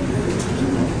آتی ہے,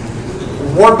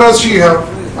 what does she have?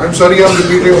 I am sorry I am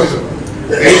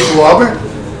repeating. ایک جواب ہے,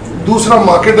 دوسرا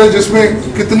مارکیٹ ہے جس میں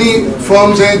کتنی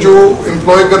فرمز ہیں جو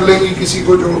امپلوائے کر لیں گی کسی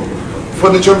کو جو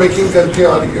فرنیچر میکنگ کر کے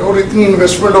آ رہی ہے, اور اتنی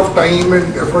investment of time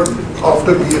and effort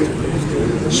after BA.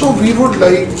 So we would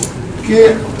like کہ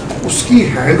اس کی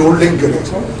ہینڈ ہولڈنگ کریں,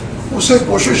 اسے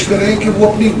کوشش کریں کہ وہ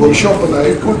اپنی ورک شاپ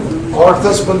بنائے, کوئی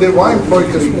 8-10 بندے وہاں امپلوائے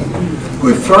کرے گی,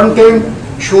 کوئی فرنٹ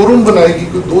اینڈ شو روم بنائے گی,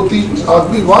 کوئی 2-3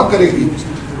 آدمی وہاں کرے گی.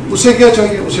 اسے کیا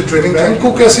چاہیے؟ اسے ٹریننگ بینک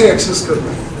کو کیسے ایکسیس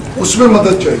کرنا ہے, اس میں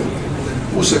مدد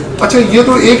چاہیے اسے. اچھا یہ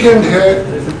تو ایک اینڈ ہے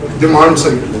ڈیمانڈ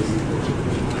سائڈ,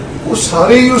 وہ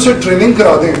سارے ہی اسے ٹریننگ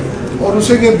کرا دیں اور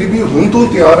اسے کہ بی بی ہوں تو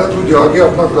تیار ہے تو جا کے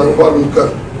اپنا کاروبار کر.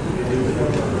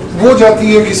 وہ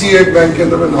جاتی ہے کسی ایک بینک کے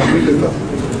اندر, میں نام نہیں لیتا,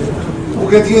 وہ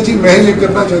کہتی ہے جی میں یہ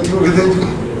کرنا چاہتی ہوں, کہتے ہیں جی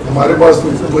ہمارے پاس تو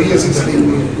وہی ایسی اسکیم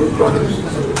نہیں ہے, کوئی پروڈکٹ.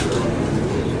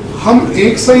 ہم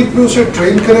ایک سائڈ پہ اسے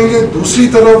ٹرین کریں گے, دوسری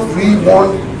طرف we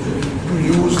want to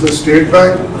use the state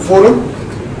bank forum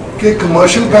کہ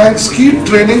کمرشل بینکس کی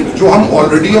ٹریننگ جو ہم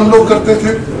آلریڈی ہم لوگ کرتے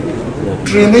تھے,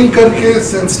 ٹریننگ کر کے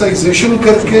سینسٹائزیشن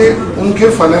کر کے ان کے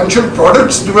فائنینشیل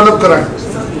پروڈکٹس ڈیولپ کرائیں,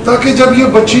 تاکہ جب یہ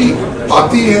بچی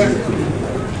آتی ہے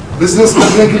بزنس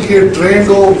کرنے کے لیے ٹرینڈ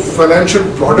ہو, فائنینشیل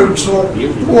پروڈکٹس ہو,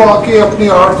 وہ آ کے اپنے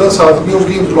 8-10 آدمیوں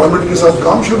کی امپلائمنٹ کے ساتھ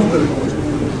کام شروع کریں.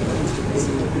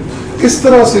 اس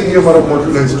طرح سے یہ ہمارا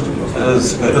ماڈل ہے.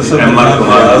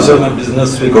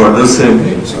 بزنس ریکارڈر سے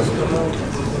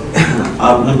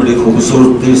آپ نے بڑی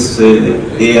خوبصورتی سے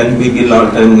ANP کی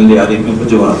لاسٹ ٹائم لیاری میں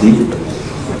پہنچوا دی.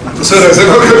 سر ایسے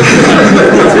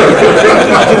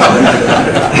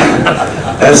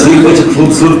ایسی کچھ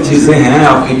خوبصورت چیزیں ہیں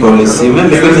آپ کی پالیسی میں,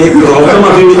 لیکن ایک پرابلم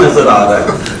ابھی بھی نظر آ رہا ہے,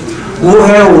 وہ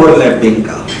ہے اوور لیپنگ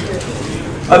کا.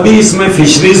 ابھی اس میں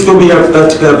فشریز کو بھی آپ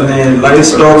ٹچ کر رہے ہیں, لائف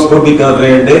سٹاکس کو بھی کر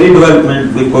رہے ہیں, ڈیری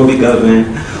ڈیولپمنٹ کو بھی کر رہے ہیں,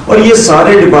 اور یہ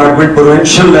سارے ڈپارٹمنٹ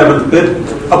پروونشل لیول پہ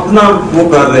اپنا وہ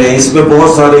کر رہے ہیں. اس میں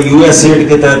بہت سارے USAID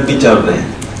کے تحت بھی چل رہے ہیں.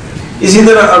 اسی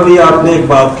طرح ابھی آپ نے ایک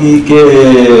بات کی کہ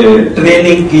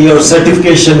ٹریننگ کی اور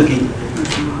سرٹیفکیشن کی.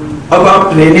 اب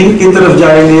آپ ٹریننگ کی طرف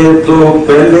جائیں گے تو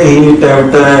پہلے ہی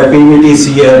ٹیپٹا ہے,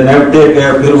 PVTC ہے, نیپٹیک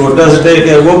ہے, پھر وہ ٹسٹیک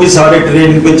ہے, وہ بھی سارے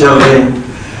ٹریننگ پہ چل رہے ہیں.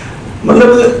 مطلب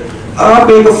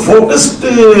آپ ایک فوکسڈ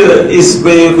اس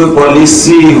پہ کوئی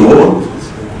پالیسی ہو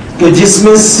کہ جس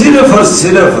میں صرف اور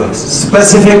صرف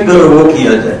اسپیسیفک وہ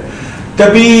کیا جائے.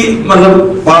 کبھی مطلب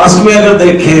پاس میں اگر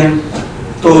دیکھیں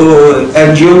تو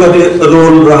NGO کا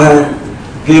رول رہا ہے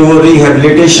کہ وہ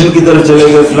ریہیبلیٹیشن کی طرف چلے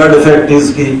گئے, فلڈ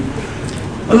افیکٹز کی.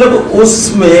 مطلب اس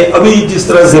میں ابھی جس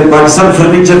طرح سے پاکستان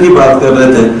فرنیچر کی بات کر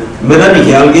رہے تھے, میرا نہیں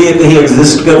خیال کہ یہ کہیں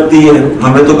ایگزسٹ کرتی ہے,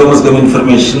 ہمیں تو کم از کم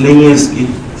انفارمیشن نہیں ہے اس کی.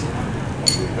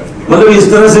 مطلب اس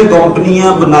طرح سے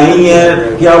کمپنیاں بنائی ہیں,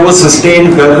 کیا وہ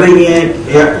سسٹین کر رہی ہیں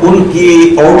یا ان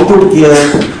کی آؤٹ پٹ کیا ہے,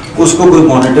 اس کو کوئی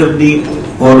مانیٹر نہیں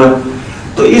ہو رہا.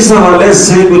 تو اس حوالے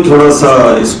سے کوئی تھوڑا سا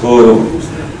اس کو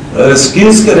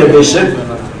اسکلز کرے بے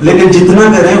شک, لیکن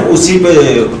جتنا کریں اسی پہ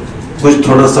کچھ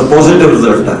تھوڑا سا پازیٹیو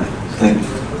رزلٹ آئے. Thank you.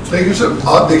 Thank you sir.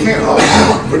 آپ دیکھیں,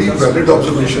 آپ بڑی ویلڈ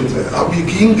آبزرویشنز ہیں. آپ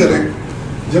یقین کریں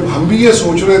جب ہم بھی یہ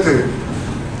سوچ رہے تھے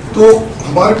تو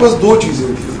ہمارے پاس دو چیزیں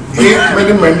تھیں. ایک میں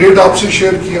نے مینڈیٹ آپ سے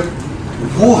شیئر کیا,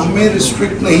 وہ ہمیں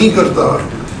ریسٹرکٹ نہیں کرتا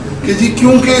کہ جی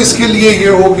کیونکہ اس کے لیے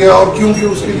یہ ہو گیا اور کیونکہ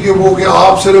اس کے لیے وہ ہو گیا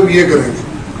آپ صرف یہ کریں گے.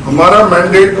 ہمارا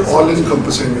مینڈیٹ آل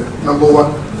انکمپسنگ ہے, نمبر 1.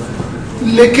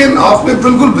 لیکن آپ نے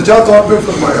بالکل بجا طور پہ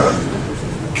فرمایا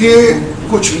کہ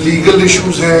کچھ لیگل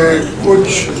ایشوز ہیں,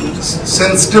 کچھ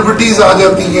سینسٹیوٹیز آ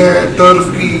جاتی ہیں ٹرف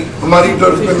کی, ہماری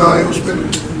ٹرف پہ نہ آئے اس پہ.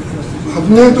 ہم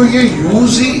نے تو یہ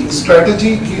یوز ہی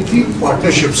اسٹریٹجی کی تھی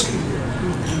پارٹنرشپس کی.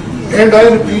 And I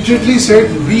repeatedly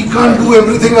said we can't do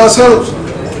every thing آرسیلوز.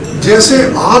 جیسے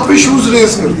آپ ایشوز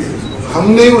ریز کر دیے,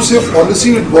 ہم نے اسے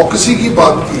پالیسی ایڈووکیسی کی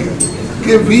بات کی ہے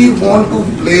کہ we want to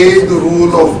play the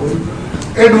role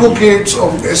of advocates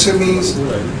of SMEs,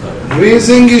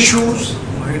 raising issues,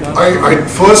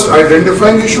 first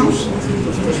identifying issues,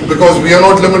 because we are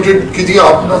not limited کہ جی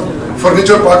آپ نا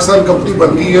فرنیچر پاکستان کمپنی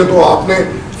بن گئی ہے تو آپ نے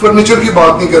فرنیچر کی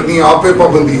بات نہیں کرنی ہے, آپ پہ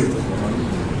پابندی ہے.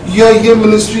 یا یہ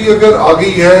منسٹری اگر آ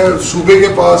گئی ہے صوبے کے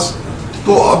پاس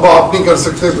تو اب آپ نہیں کر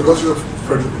سکتے بیکاز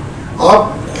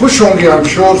آپ خوش ہوں گے آئی ایم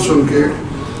شیور سن کے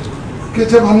کہ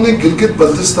جب ہم نے گلگت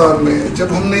بلتستان میں,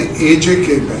 جب ہم نے AJK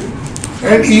میں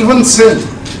اینڈ ایون سندھ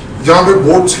جہاں پہ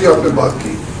بورڈس کی آپ نے بات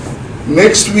کی,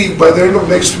 next week by the and of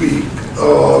next week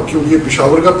کیونکہ یہ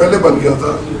پشاور کا پہلے بن گیا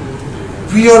تھا,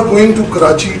 we are going to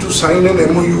Karachi to sign N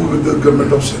MOU with the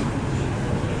government of Sindh.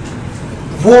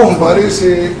 وہ ہمارے سے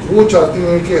وہ چاہتے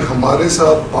ہیں کہ ہمارے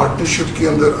ساتھ پارٹنرشپ کے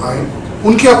اندر آئیں.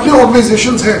 ان کے اپنے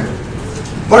آرگنائزیشنز ہیں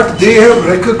but they have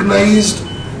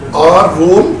recognised are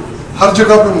role. ہر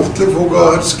جگہ پہ مختلف ہوگا,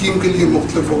 ہر اسکیم کے لیے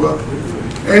مختلف ہوگا.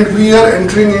 And we are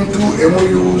entering in to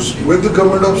MOUs with the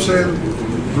government of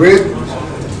Sindh, with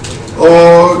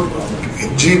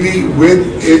GB, with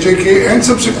AJK, and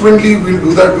subsequently we'll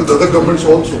do that with other governments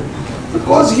also.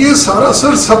 Because یہ سارا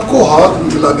سر سب کو ہاتھ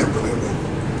ملانے پڑے گا.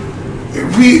 If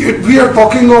we are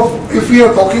talking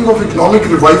of economic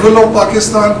revival of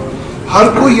Pakistan, ہر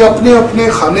کوئی اپنے اپنے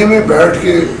خانے میں بیٹھ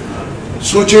کے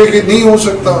سوچے کہ نہیں ہو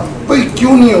سکتا. بھائی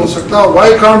کیوں نہیں ہو سکتا؟ Why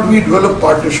can't we develop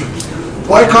partnerships?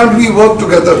 Why can't we work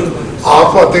together?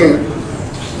 آپ آتے ہیں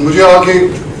مجھے آ کے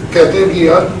کہتے ہیں کہ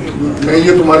یار میں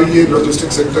یہ تمہاری یہ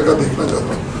لاجسٹک سیکٹر کا دیکھنا چاہتا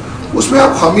ہوں, اس میں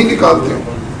آپ خامی نکالتے ہیں.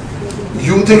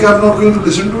 You think I'm not going to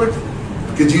listen to it?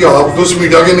 کہ جی آپ تو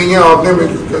SMEDA کے نہیں ہیں, آپ نے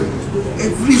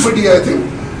everybody I think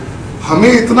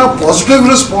ہمیں اتنا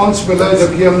پازیٹیو رسپانس ملا ہے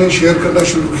جب یہ ہم نے شیئر کرنا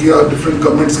شروع کیا ڈفرینٹ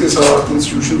گورنمنٹس کے ساتھ,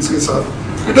 انسٹیٹیوشنس کے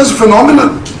ساتھ. It is phenomenal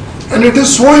and it is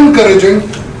so encouraging.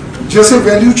 جیسے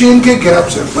ویلیو چین کے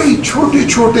گیپس ہیں, بھائی چھوٹے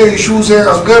چھوٹے ایشوز ہیں,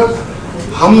 اگر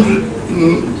ہم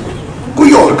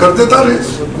کوئی اور کر دیتا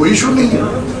رہے کوئی ایشو نہیں ہے.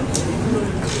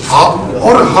 آپ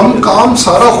اور ہم کام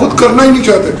سارا خود کرنا ہی نہیں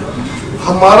چاہتے.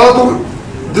 ہمارا تو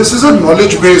دس از a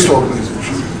knowledge based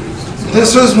organization.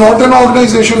 This is not an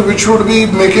organization which should be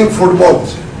making fit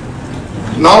balls.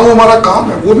 نہ وہ ہمارا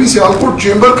کام ہے, وہ بھی سیالکوٹ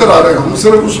چیمبر کرا رہے ہیں, ہم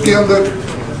صرف اس کے اندر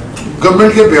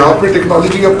گورنمنٹ کے بہاف پہ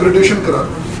ٹیکنالوجی اپ گریڈیشن کرا رہے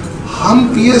ہیں. ہم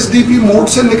P S D P mood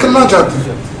سے نکلنا چاہتے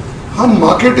ہیں. ہم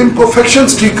مارکیٹ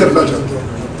امپرفیکشنز ٹھیک کرنا چاہتے ہیں.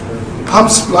 ہم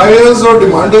سپلائرز اور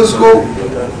ڈیمانڈرز کو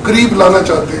قریب لانا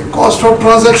چاہتے ہیں. کاسٹ آف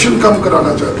ٹرانزیکشن کم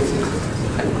کرانا چاہتے ہیں.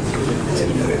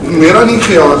 میرا نہیں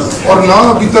خیال, اور نہ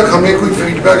ابھی تک ہمیں کوئی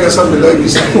فیڈ بیک ایسا ملا ہے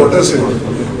کسی کوارٹر سے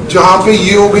جہاں پہ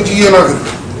یہ ہو کہ جی یہ نہ کریں,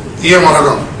 یہ ہمارا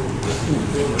کام.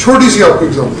 چھوٹی سی آپ کو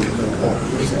example,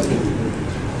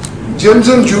 James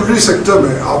and jewellery sector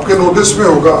میں آپ کے نوٹس میں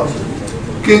ہوگا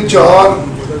کہ 4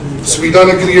 SMEDA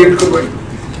نے کریٹ کروائی.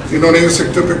 انہوں نے اس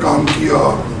سیکٹر پہ کام کیا,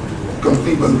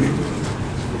 کمپنی بن گئی,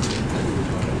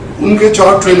 ان کے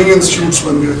 4 ٹریننگ انسٹیٹیوٹس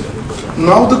بن گئے.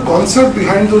 Now the concept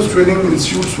behind those training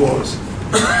institutes was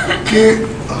کہ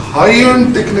ہائی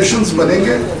اینڈ ٹیکنیشینز بنیں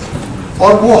گے,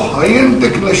 اور وہ ہائی اینڈ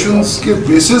ٹیکنیشینز کے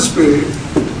بیسس پہ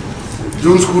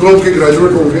جو اسکولوں کے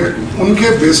گریجویٹ ہوں گے ان کے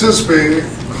بیسس پہ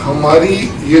ہماری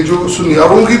یہ جو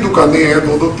سنیاروں کی دکانیں ہیں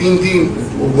 2-2 3-3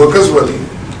 ورکرز والی,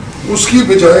 اس کی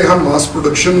بجائے ہم ماس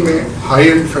پروڈکشن میں ہائی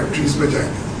اینڈ فیکٹریز میں جائیں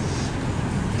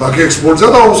گے تاکہ ایکسپورٹ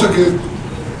زیادہ ہو سکے,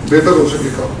 بہتر ہو سکے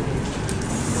کام.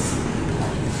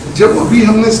 جب ابھی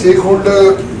ہم نے اسٹیک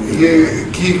ہولڈر یہ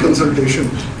کی کنسلٹیشن,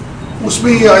 اس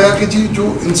میں یہ آیا کہ جی جو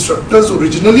انسٹرکٹرز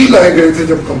اوریجنلی لائے گئے تھے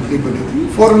جب کمپنی بنی تھی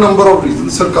فار نمبر آف ریزن,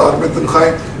 سرکار میں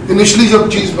تنخواہیں انیشلی جب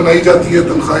چیز بنائی جاتی ہے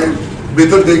تنخواہیں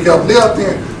بہتر دے کے آپ لے آتے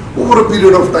ہیں, over a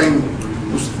period of time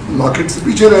us market سے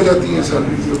پیچھے رہ جاتی ہیں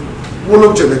سیلریز, وہ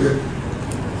لوگ چلے گئے.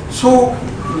 سو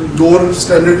لوور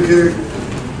اسٹینڈرڈ کے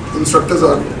انسٹرکٹرز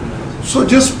آ گئے. سو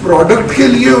جس پروڈکٹ کے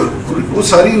لیے وہ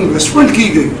ساری انویسٹمنٹ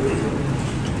کی گئی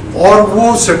اور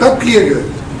وہ سیٹ اپ کیے گئے,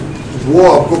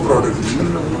 وہ آپ کو پروڈکٹ نہیں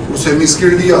مل رہا, وہ سیمی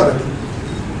اسکلڈ ہی آ رہا ہے.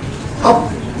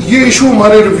 اب یہ ایشو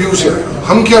ہمارے ریویو سے آیا,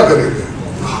 ہم کیا کریں گے,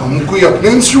 ہم کوئی اپنے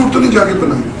انسٹیٹیوٹ تو نہیں جا کے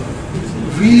بنائیں گے.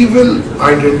 We will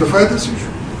identify this issue.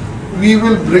 We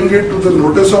will bring it to the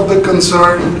notice of the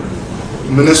concerned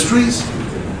ministries.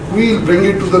 We will bring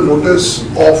it to the notice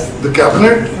of the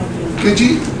cabinet. Kiji,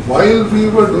 while we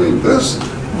were doing this,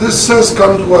 this has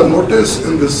come to our notice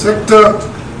in this sector.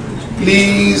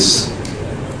 Please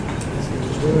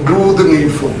do the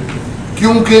needful.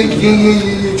 کیونکہ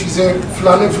یہ چیزیں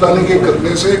فلانے کے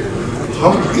کرنے سے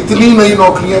ہم اتنی نئی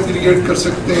نوکریاں کریٹ کر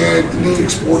سکتے ہیں, اتنی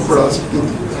ایکسپورٹ بڑھا سکتے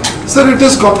ہیں. Sir it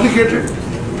is complicated,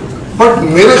 but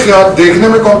میرے خیال دیکھنے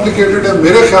میں کمپلیکیٹڈ ہے,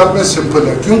 میرے خیال میں سمپل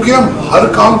ہے, کیونکہ ہم ہر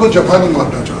کام کو جفا نہیں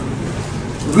مارنا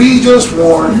چاہتے. We just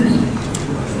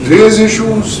want raise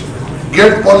issues,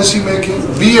 get policy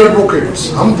making, be advocates.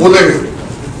 ہم بولیں گے,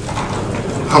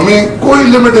 ہمیں کوئی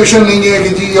لمیٹیشن نہیں ہے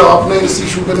کہ جی آپ نے اس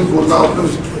ایشو پہ نہیں بولنا, آپ نے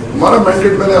ہمارا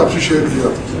مینڈیٹ میں نے آپ سے شیئر کیا,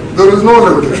 دیر از نو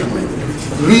limitation.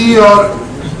 We are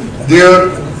their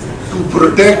to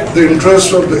protect the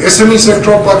interests of the SME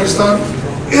sector of Pakistan,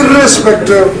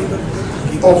 irrespective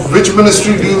of which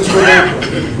ministry deals with it,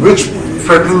 which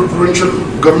federal provincial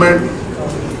government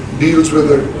deals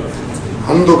with it.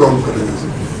 ہم تو کام کریں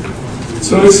گے.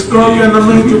 سر اس کا کیا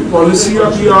نام ہے, جو پالیسی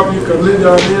ابھی آپ یہ کرنے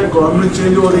جا رہے ہیں, گورنمنٹ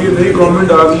چینج ہو رہی ہے, نئی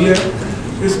گورنمنٹ آ گئی ہے,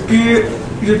 اس کی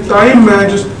یہ ٹائم میں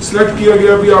جو سلیکٹ کیا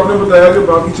گیا, ابھی آپ نے بتایا کہ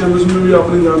باقی چیمبرز میں بھی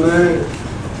آپ نے جانا ہے,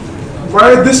 why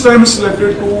this time is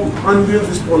selected to unveil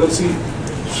this policy?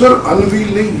 Sir,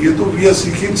 unveil نہیں, یہ تو we are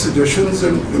seeking suggestions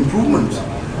and improvements.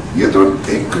 یہ تو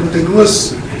ایک continuous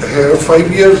ہے,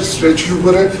 5-year stretch کے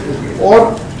اوپر ہے, اور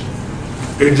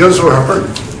it just so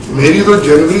happened میری تو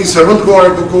January 7th کو I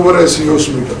took over as CEO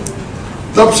SMEDA,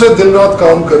 تب سے دن رات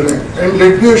کام کر رہے ہیں. And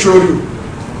let me assure you,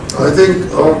 I think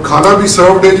کھانا بھی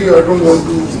served ہے جی, I don't want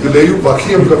to delay you,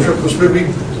 باقی ہم گپ شپ اس پہ بھی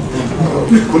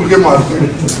کھل کے مارتے ہیں.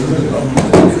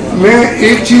 میں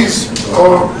ایک چیز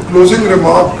کلوزنگ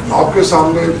ریمارک آپ کے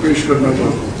سامنے پیش کرنا چاہتا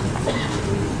ہوں.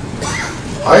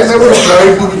 I never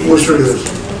try to be posted hair,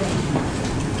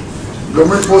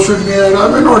 government posted me and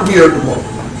I may not be hair tomorrow.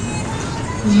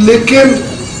 لیکن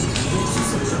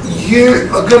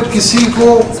یہ اگر کسی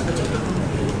کو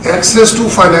ایکسیس ٹو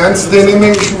فائنینس دینے میں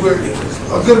ایشو ہے,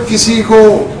 اگر کسی کو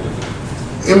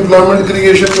امپلائمنٹ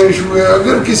کریشن میں ایشو ہے,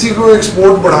 اگر کسی کو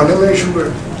ایکسپورٹ بڑھانے میں ایشو ہے,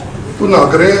 تو نہ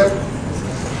کرے.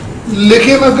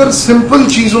 لیکن اگر سمپل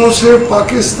چیزوں سے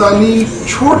پاکستانی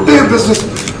چھوٹے بزنس,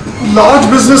 لارج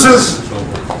بزنسز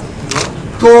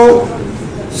تو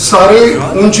سارے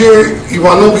اونچے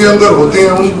ایوانوں کے اندر ہوتے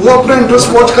ہیں, وہ اپنا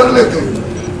انٹرسٹ واچ کر لیتے ہیں.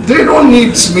 They don't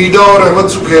need SMEDA اور احمد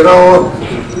سکھیرا اور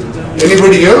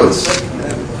anybody else.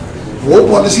 وہ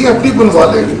پالیسی اپنی بنوا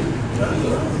لیں گے.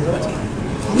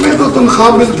 ہمیں تو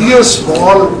تنخواہ ملتی ہے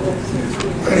اسمال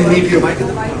اینڈ میڈیم.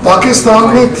 پاکستان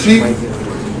میں 3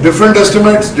 ڈفرنٹ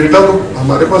ایسٹیمیٹس, ڈیٹا تو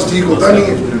ہمارے پاس ٹھیک ہوتا نہیں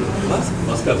ہے,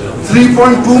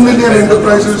 3.2 ملین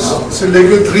انٹرپرائزز سے لے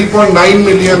کے 3.9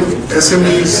 ملین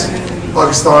SMEs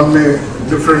پاکستان میں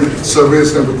ڈفرنٹ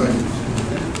سرویز نے بتائیں.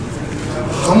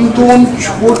 ہم تو ان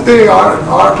چھوٹے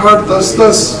 8-8,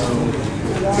 10-10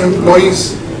 امپلائیز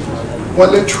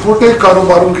والے چھوٹے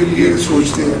کاروباروں کے لیے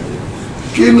سوچتے ہیں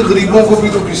کہ ان غریبوں کو بھی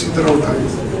تو کسی طرح اٹھائیں,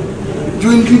 جو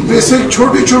ان کی بیسک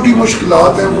چھوٹی چھوٹی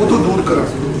مشکلات ہیں وہ تو دور کریں.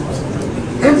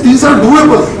 And these are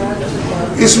doable.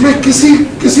 اس میں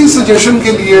کسی سجیشن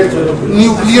کے لیے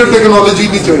نیوکلیئر ٹیکنالوجی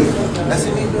نہیں چاہیے,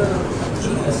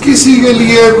 کسی کے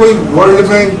لیے کوئی ورلڈ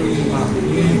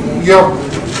بینک یا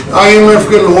IMF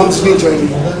کے لونز نہیں چاہیے.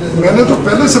 میں نے تو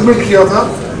پہلے سبمٹ کیا تھا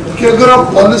کہ اگر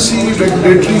آپ پالیسی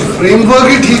ریگولیٹری فریم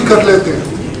ورک ہی ٹھیک کر لیتے ہیں,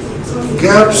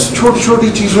 گیپس چھوٹی چھوٹی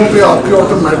چیزوں پہ آپ کے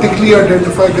آٹومیٹکلی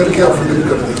آئیڈینٹیفائی کر کے آپ فلنگ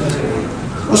کر دیں,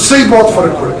 اس سے ہی بہت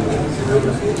فرق پڑے گا.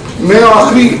 میں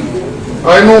آخری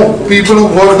I know people who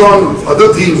worked on other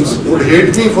themes would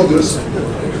hate me for this.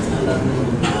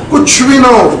 کچھ بھی نہ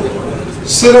ہو,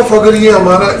 صرف اگر یہ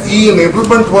ہمارا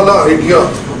enablement والا آئیڈیا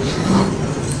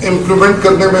امپلیمنٹ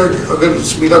کرنے میں اگر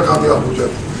SMEDA کامیاب ہو جائے,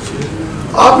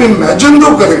 آپ امیجن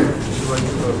تو کریں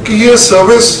کہ یہ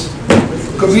سروس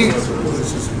کبھی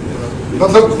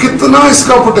مطلب کتنا اس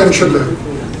کا پوٹینشیل ہے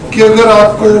کہ اگر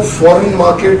آپ کو فورن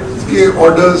مارکیٹ کے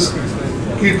آرڈرز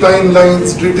کی ٹائم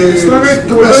لائنز ڈیٹیل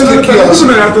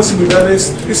بنایا تھا SMEDA نے,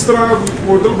 اس طرح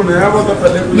پورٹل بنایا ہوا تھا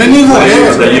پہلے. نہیں وہ ہے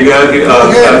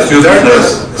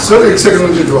سر, ایک سیکنڈ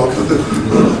مجھے جواب تو دے.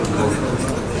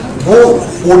 وہ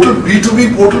پورٹل B2B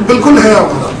پورٹل بالکل ہے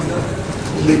ہمارا,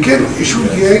 لیکن ایشو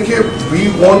یہ ہے کہ we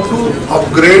want to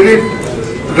up grade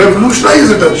it,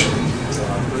 ریولوشنائز it.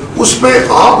 اس میں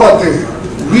آپ آتے ہیں,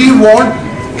 وی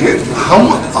وانٹ کہ ہم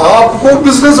آپ کو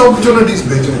بزنس اپرچونیٹیز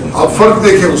بھیجیں. آپ فرق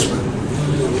دیکھیں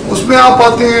اس میں آپ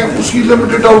آتے ہیں, اس کی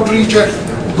لمیٹڈ آؤٹ ریچ ہے.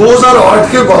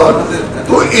 2008 کے بعد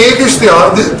تو ایک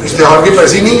اشتہار کے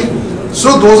پیسے نہیں ہیں, سو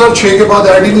 2006 کے بعد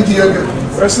ایڈ ہی نہیں دیا گیا.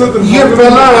 یہ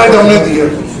پہلا ایڈ ہم نے دیا.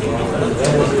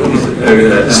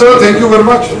 Sir thank you very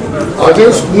much. آج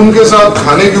سکون کے ساتھ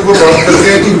کھانے کے اوپر بات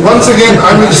کرتے ہیں کہ once again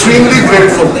I am extremely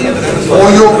grateful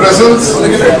for your presence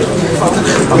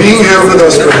being here with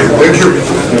us today. Thank you.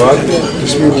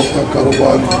 اس میں وہ اپنا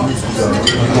کاروبار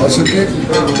آ سکے,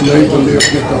 نئے بندے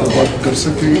اپنے کاروبار کر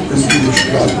سکیں, ان کی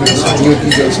مشکلات میں سمجھنے کی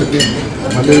جا سکے,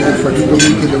 بھلے وہ فیڈرل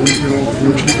گورنمنٹ کے لیول پہ ہوں,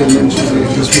 پروونشل گورنمنٹ سے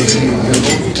جس میں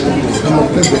ہم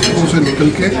اپنے بچوں سے نکل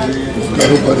کے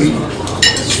کاروباری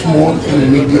اسمال اینڈ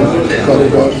میڈیم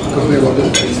کاروبار کرنے والوں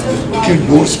کے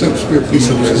ڈور اسٹیپس پہ اپنی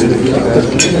سروس دیں گے.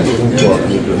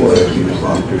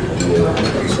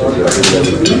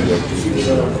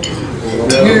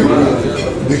 یہ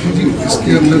دیکھیں جی, اس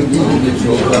کے اندر مجھے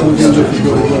جو فکر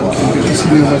ہوگا کہ کسی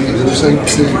نے ہماری ویب سائٹ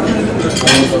سے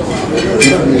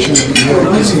انفارمیشن دی ہے,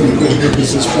 کسی نے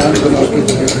بزنس پلان بنا کے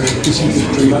دیا ہے, کسی نے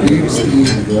ٹریڈ ریٹس دی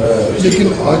ہیں, لیکن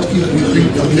آج کی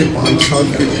بریفنگ اگلے 5 سال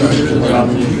کے پلان کے بارے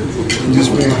میں تھی, جس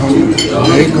میں ہم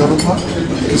نئے کاروبار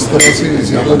کس طرح سے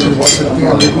زیادہ کروا سکتے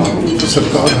ہیں لوگوں کو.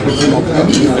 سرکار ہر ایک موقع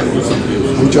نہیں دیتی.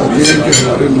 ہم چاہتے ہیں کہ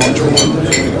ہمارے نوجوان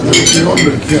لڑکے اور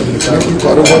لڑکیاں جو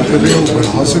کاروبار کر رہے ہیں وہ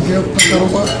بڑھا سکیں اپنا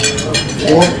کاروبار,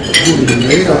 اور جو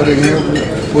نئے آ رہے ہیں وہ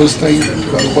فرسٹ ٹائم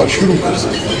کاروبار شروع کر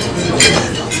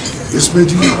سکیں. اس میں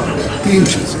جی 3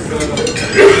 چیزیں.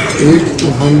 ایک تو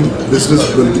ہم بزنس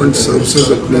ڈیولپمنٹ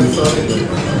سروسز اپنے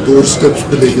 2 اسٹیپس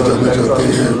پہ لے کے جانا چاہتے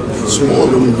ہیں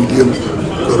اسمال اور میڈیم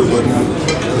کاروباری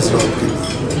حضرات کے.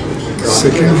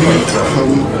 سیکنڈلی ہم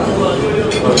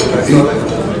ایک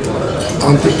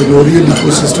انٹرپرینوریل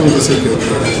ایکو سسٹم جیسے کہتے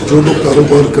ہیں, جو لوگ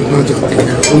کاروبار کرنا چاہتے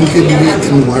ہیں ان کے لیے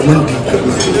انوائرمنٹ ٹھیک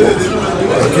کرنا چاہیے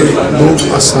تاکہ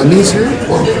لوگ آسانی سے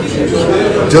اور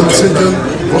جلد سے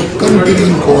جلد اور کم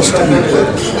ترین کاسٹ کے اوپر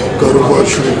کاروبار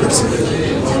شروع کر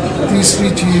سکیں. تیسری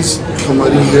چیز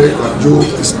ہماری ہے جو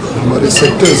ہمارے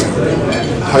سیکٹرز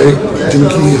ہیں جن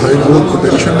کی ہائی گروتھ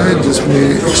پوٹینشیل ہے, جس میں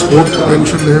ایکسپورٹ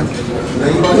پوٹینشیل ہے,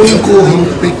 ان کو ہم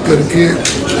پک کر کے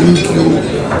ان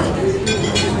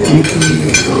کی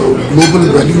گلوبل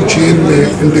ویلیو چین میں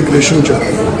انٹیگریشن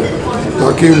چاہتے ہیں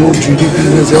تاکہ وہ GDP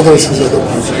میں زیادہ سے زیادہ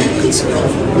پارٹیسپیٹ کر سکیں.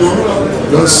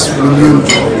 10 ملین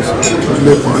جابس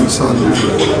اگلے 5 سال میں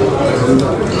ہم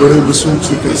بڑے وسوخ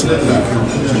سے کہہ سکتے ہیں کہ ہم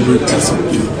جنریٹ کر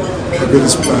سکتے ہیں. اگر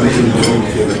اس پلان کو امپلیمنٹ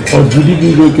کیا جائے. اور GDP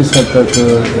کو کس حد تک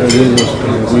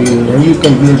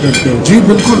کمپلیٹ کرتے ہیں؟ جی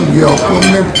بالکل, یہ آپ کو ہم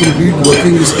نے کمپلیٹ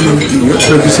ورکنگ اسکیم کی ہے.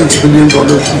 $36 بلین کی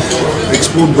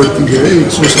ایکسپورٹ بڑھتی ہے,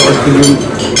 $160 بلین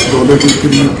کے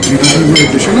قریب GDP میں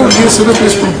ایڈیشن, اور یہ صرف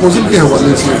اس پروپوزل کے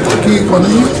حوالے سے باقی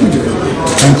اکانومی میں کی جائے.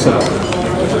 تھینکس سر.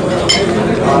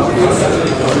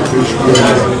 پیش کیا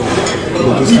جائے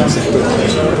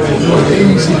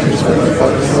اسی چیز پر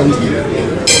پاکستان کی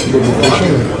جو لوکیشن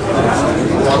ہے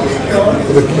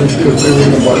ترقی کرتے ہوئے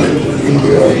ممالک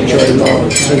انڈیا, چائنا,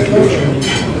 سینٹرل ایشیا,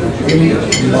 ان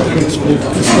مارکیٹس کو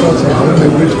کس طرح سے ہم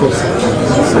لیوریج کر سکتے ہیں,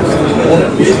 اور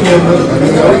اس کے اندر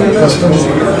کسٹم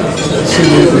سے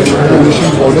لے کے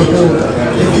نیشنل بارڈر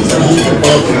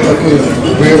پہ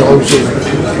ویئر ہاؤسز,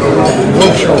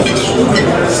 ورک شاپس,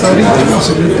 ساری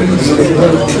فیسلٹیز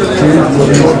اندر ٹریڈ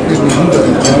کاریڈور پہ نہیں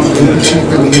ڈالیں, انڈسٹری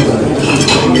پہ نہیں ڈالیں,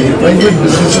 پرائیویٹ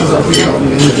بزنسز آپ کے کام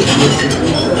نہیں کرتے,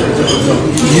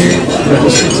 یہ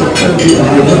ڈومیسٹک سیکٹر بھی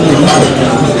اویلیبل نہیں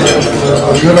کرتے.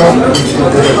 اگر آپ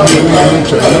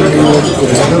چلانے کے اور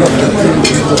اگر آپ چاہتے ہیں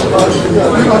آپ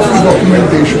کی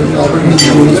ڈاکومنٹیشن, آپ کی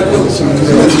insurance policies,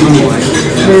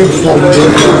 trade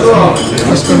forward,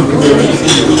 custom clearance,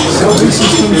 سارے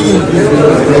سسٹم کو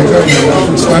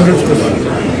اسٹینڈرڈ کرنا.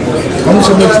 ہم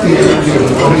سمجھتے ہیں کہ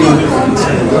ہماری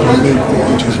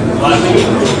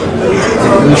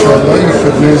ان شاء اللہ یہ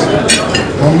کرنے سے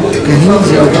ہم کہیں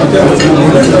زیادہ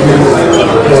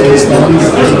پاکستان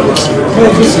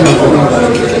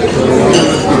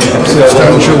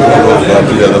سبسٹینشیل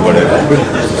زیادہ بڑھے گا.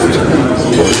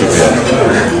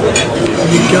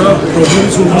 کیا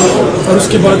پرابلمس ہوگی اور اس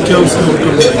کے بعد کیا اس کا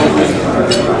ہوگا؟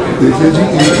 دیکھیے جی,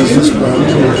 یہ بزنس پلان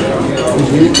جو ہے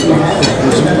یہ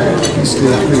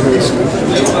اسٹیج پہ ہے. اس میں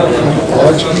ہم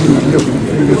آج کی میڈیا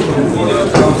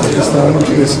پاکستان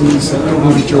کے SME سیکٹر کو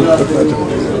ریچ آؤٹ کرنا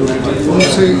چاہتے ہیں, ان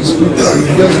سے اس میں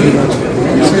آئیڈیاز لینا چاہتے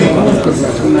ہیں, اسے امپروو کرنا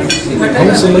چاہتے ہیں. ہم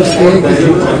سمجھتے ہیں کہ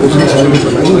جو پروپوزلس ہم نے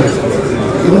بنائی ہیں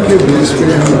ان کے بیس پہ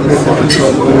ہم اپنے 5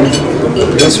 سال میں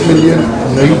 10 ملین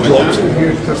نئی جابس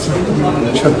کریٹ کر سکتے ہیں,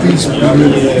 36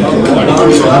 بلین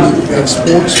ہم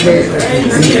ایکسپورٹس میں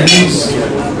انکریز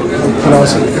کرا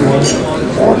سکتے ہیں,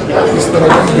 اور اس طرح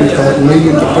کی نئی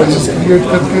انٹرپرائزز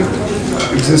کریٹ کر کے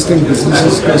ایگزسٹنگ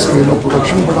بزنسز کا اسکیل آف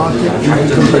پروڈکشن بڑھا کے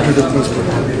کمپیٹیٹیونیس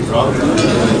بڑھا کے.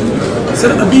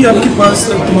 سر ابھی آپ کے پاس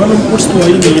تمام انپوٹس تو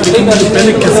آئی نہیں, لیکن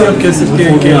پہلے کیسے آپ کہہ سکتے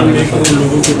ہیں کہ ہم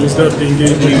لوگوں کو روزگار دیں گے,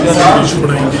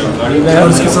 بڑھائیں گے اور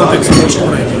اس کے ساتھ ایکسپورٹس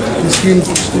بڑھائیں گے؟ اس کی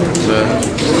انپوٹس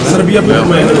سر ابھی آپ نے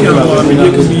فرمایا نا کہ ہم میڈیا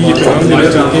کو بھی یہ پیغام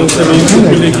دینا چاہتے ہیں, اس سے انپوٹ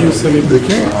ملے گی, اس سے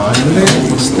دیکھیں ہم نے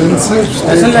ایکسٹینسو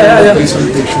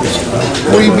کنسلٹیشنز,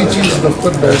 کوئی بھی چیز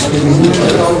دفتر بیٹھ کے نہیں ہے.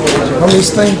 ہم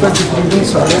اس ٹائم تک تقریباً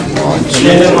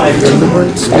 550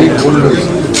 ریلیونٹ اسٹیک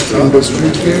ہولڈرز انڈسٹری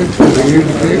کے, ٹریڈ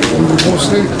کے, ان لوگوں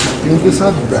سے ان کے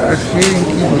ساتھ بیٹھ کے ان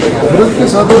کی مشاورت کے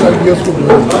ساتھ آئیڈیاز کو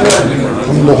ڈیولپ کیا.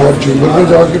 ہم لاہور چیمبر میں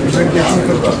جا کے پریزنٹیشن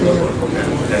کر چکے ہیں,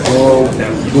 اور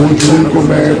 2 جون کو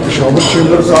میں پشاور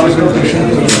چیمبر کا پریزنٹیشن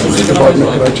کر رہا ہوں, اس کے بعد میں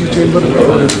کراچی چیمبر کا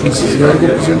اور PCI کو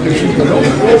پریزنٹیشن کر رہا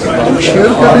ہوں.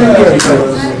 شیئر کریں گے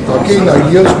تاکہ ان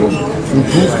آئیڈیاز کو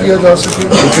امپروو کیا جا سکے,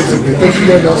 بہتر سے بہتر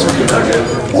کیا جا سکے.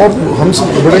 اور ہم سب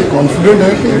بڑے کانفیڈنٹ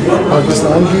ہیں کہ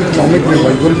پاکستان کی اکنامک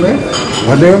ریوائول میں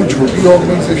بھلے ہم چھوٹی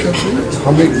آرگنائزیشن سے,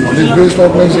 ہم ایک نالج بیسڈ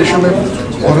آرگنائزیشن ہے,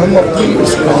 اور ہم اپنی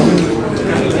اس کام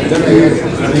کے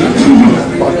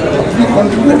اپنی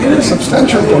کنٹریبیوشن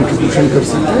سبسٹینشیل کنٹریبیوشن کر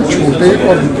سکتے ہیں چھوٹے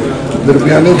اور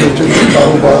درمیانے درجے کے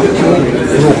کاروبار کو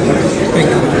روکنے.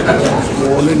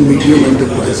 اسمال اینڈ میڈیم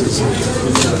انٹرپرائزز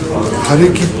ہر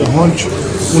ایک کی پہنچ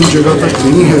ان جگہ تک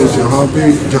نہیں ہے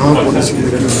جہاں پالیسی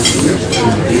لگی ہوتی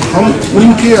ہے. ہم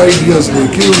ان کے آئیڈیاز لے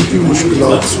کے, ان کی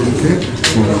مشکلات سن کے,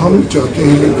 ہم چاہتے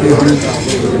ہیں کہ ہم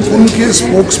ان کے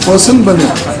اسپوکس پرسن بنے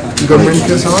گورنمنٹ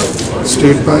کے ساتھ,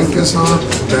 اسٹیٹ بینک کے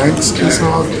ساتھ, بینکس کے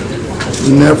ساتھ,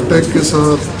 نیفٹیک کے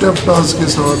ساتھ, ٹیپٹاز کے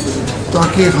ساتھ,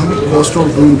 تاکہ ہم کاسٹ آف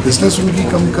ڈوئنگ بزنس ان کی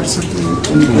کم کر سکیں,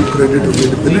 ان کو کریڈٹ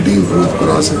اویلیبلٹی امپروو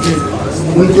کرا سکیں,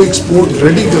 ان کو ایکسپورٹ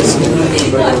ریڈی کر سکیں,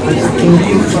 ان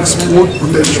کی ایکسپورٹ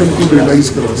پوٹینشیل کو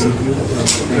ریئلائز کرا سکیں.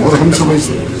 اور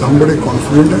ہم بڑے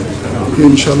کانفیڈنٹ ہیں کہ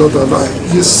انشاءاللہ تعالیٰ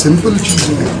یہ سمپل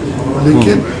چیزیں ہیں,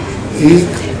 لیکن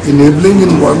ایک enabling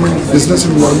environment, business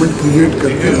environment create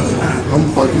کر کے ہم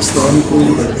پاکستان کو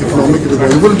اکنامک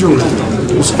ریوائول جو ہے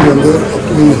اس کے اندر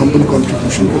اپنی ہمبل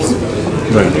کنٹریبیوشن کر سکتے ہیں.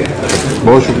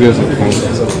 بہت شکریہ سر.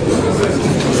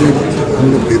 ہم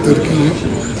نے بہتر کی ہے,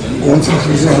 کون سی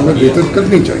چیزیں ہمیں بہتر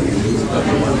کرنی چاہیے,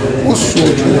 اس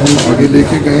سوچ کو ہم آگے لے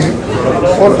کے گئے ہیں,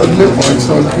 اور اگلے 5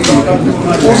 سال کی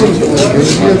پروپوزل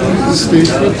اسٹیج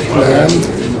پہ پلان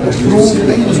اپروو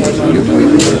نہیں, یہ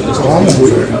تو کام ہو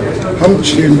رہا ہے. ہم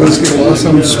چیمبرس کے پاس،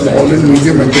 ہم small and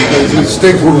medium enterprise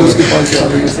stack holders کے پاس جا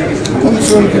رہے ہیں، ہم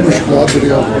سے ان کی مشکلات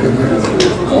دریافت کر رہے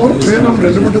ہیں اور پھر ہم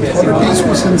ریلیونٹ اتھارٹیز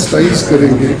کو سینسٹائز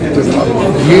کریں گے کہ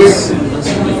جناب یہ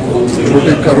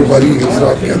چھوٹے کاروباری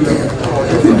حضرات کہتے ہیں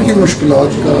ان کی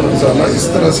مشکلات کا ازالہ اس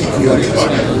طرح سے کیا جا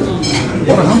سکتا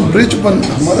ہے اور ہم برج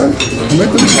ہمیں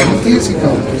تو چاہیے اسی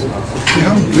کام کہ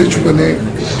ہم برج بنے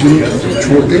جن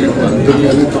چھوٹے اور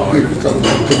درمیانے طبقے کے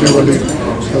کاروبار کرنے والے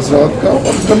حضرات کا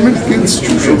اور گورنمنٹ کے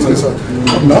انسٹیٹیوشنس کے ساتھ،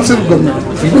 اور نہ صرف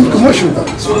گورنمنٹ، ایون کمرشل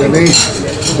بینکس. میں نے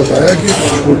بتایا کہ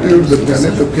چھوٹے اور درمیانے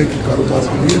طبقے کے کاروبار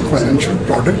کے لیے فائنینشیل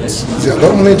پروڈکٹس زیادہ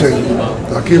ہونے چاہیے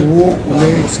تاکہ وہ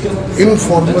انہیں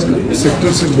انفارمل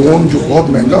سیکٹر سے لون جو بہت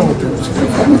مہنگا ہوتے ہیں اس کے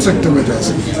فارمل سیکٹر میں جا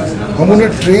سکیں. ہم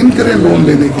انہیں ٹرین کریں لون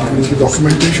لینے کے لیے، ان کی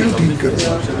ڈاکومنٹیشن ٹھیک کریں.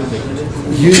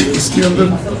 یہ اس کے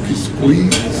اندر کوئی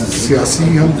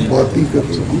سیاسی ہم بات نہیں کر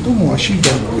رہے، ہم تو معاشی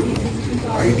بات کر رہے ہیں.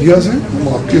 آئیڈیاز ہیں، ہم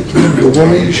آپ کے تھرو لوگوں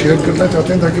میں یہ شیئر کرنا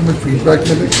چاہتے ہیں تاکہ ہمیں فیڈ بیک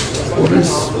ملے اور اس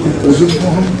پرپوزل کو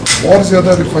ہم اور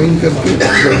زیادہ ریفائن کر کے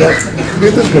زیادہ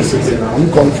بہتر کر سکتے ہیں. ہم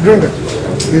کانفیڈنٹ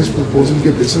ہیں کہ اس پرپوزل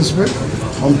کے بیسس پہ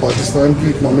ہم پاکستان کی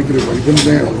اکنامک ریوائول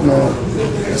میں اپنا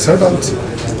حصہ ڈال سکتے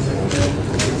ہیں.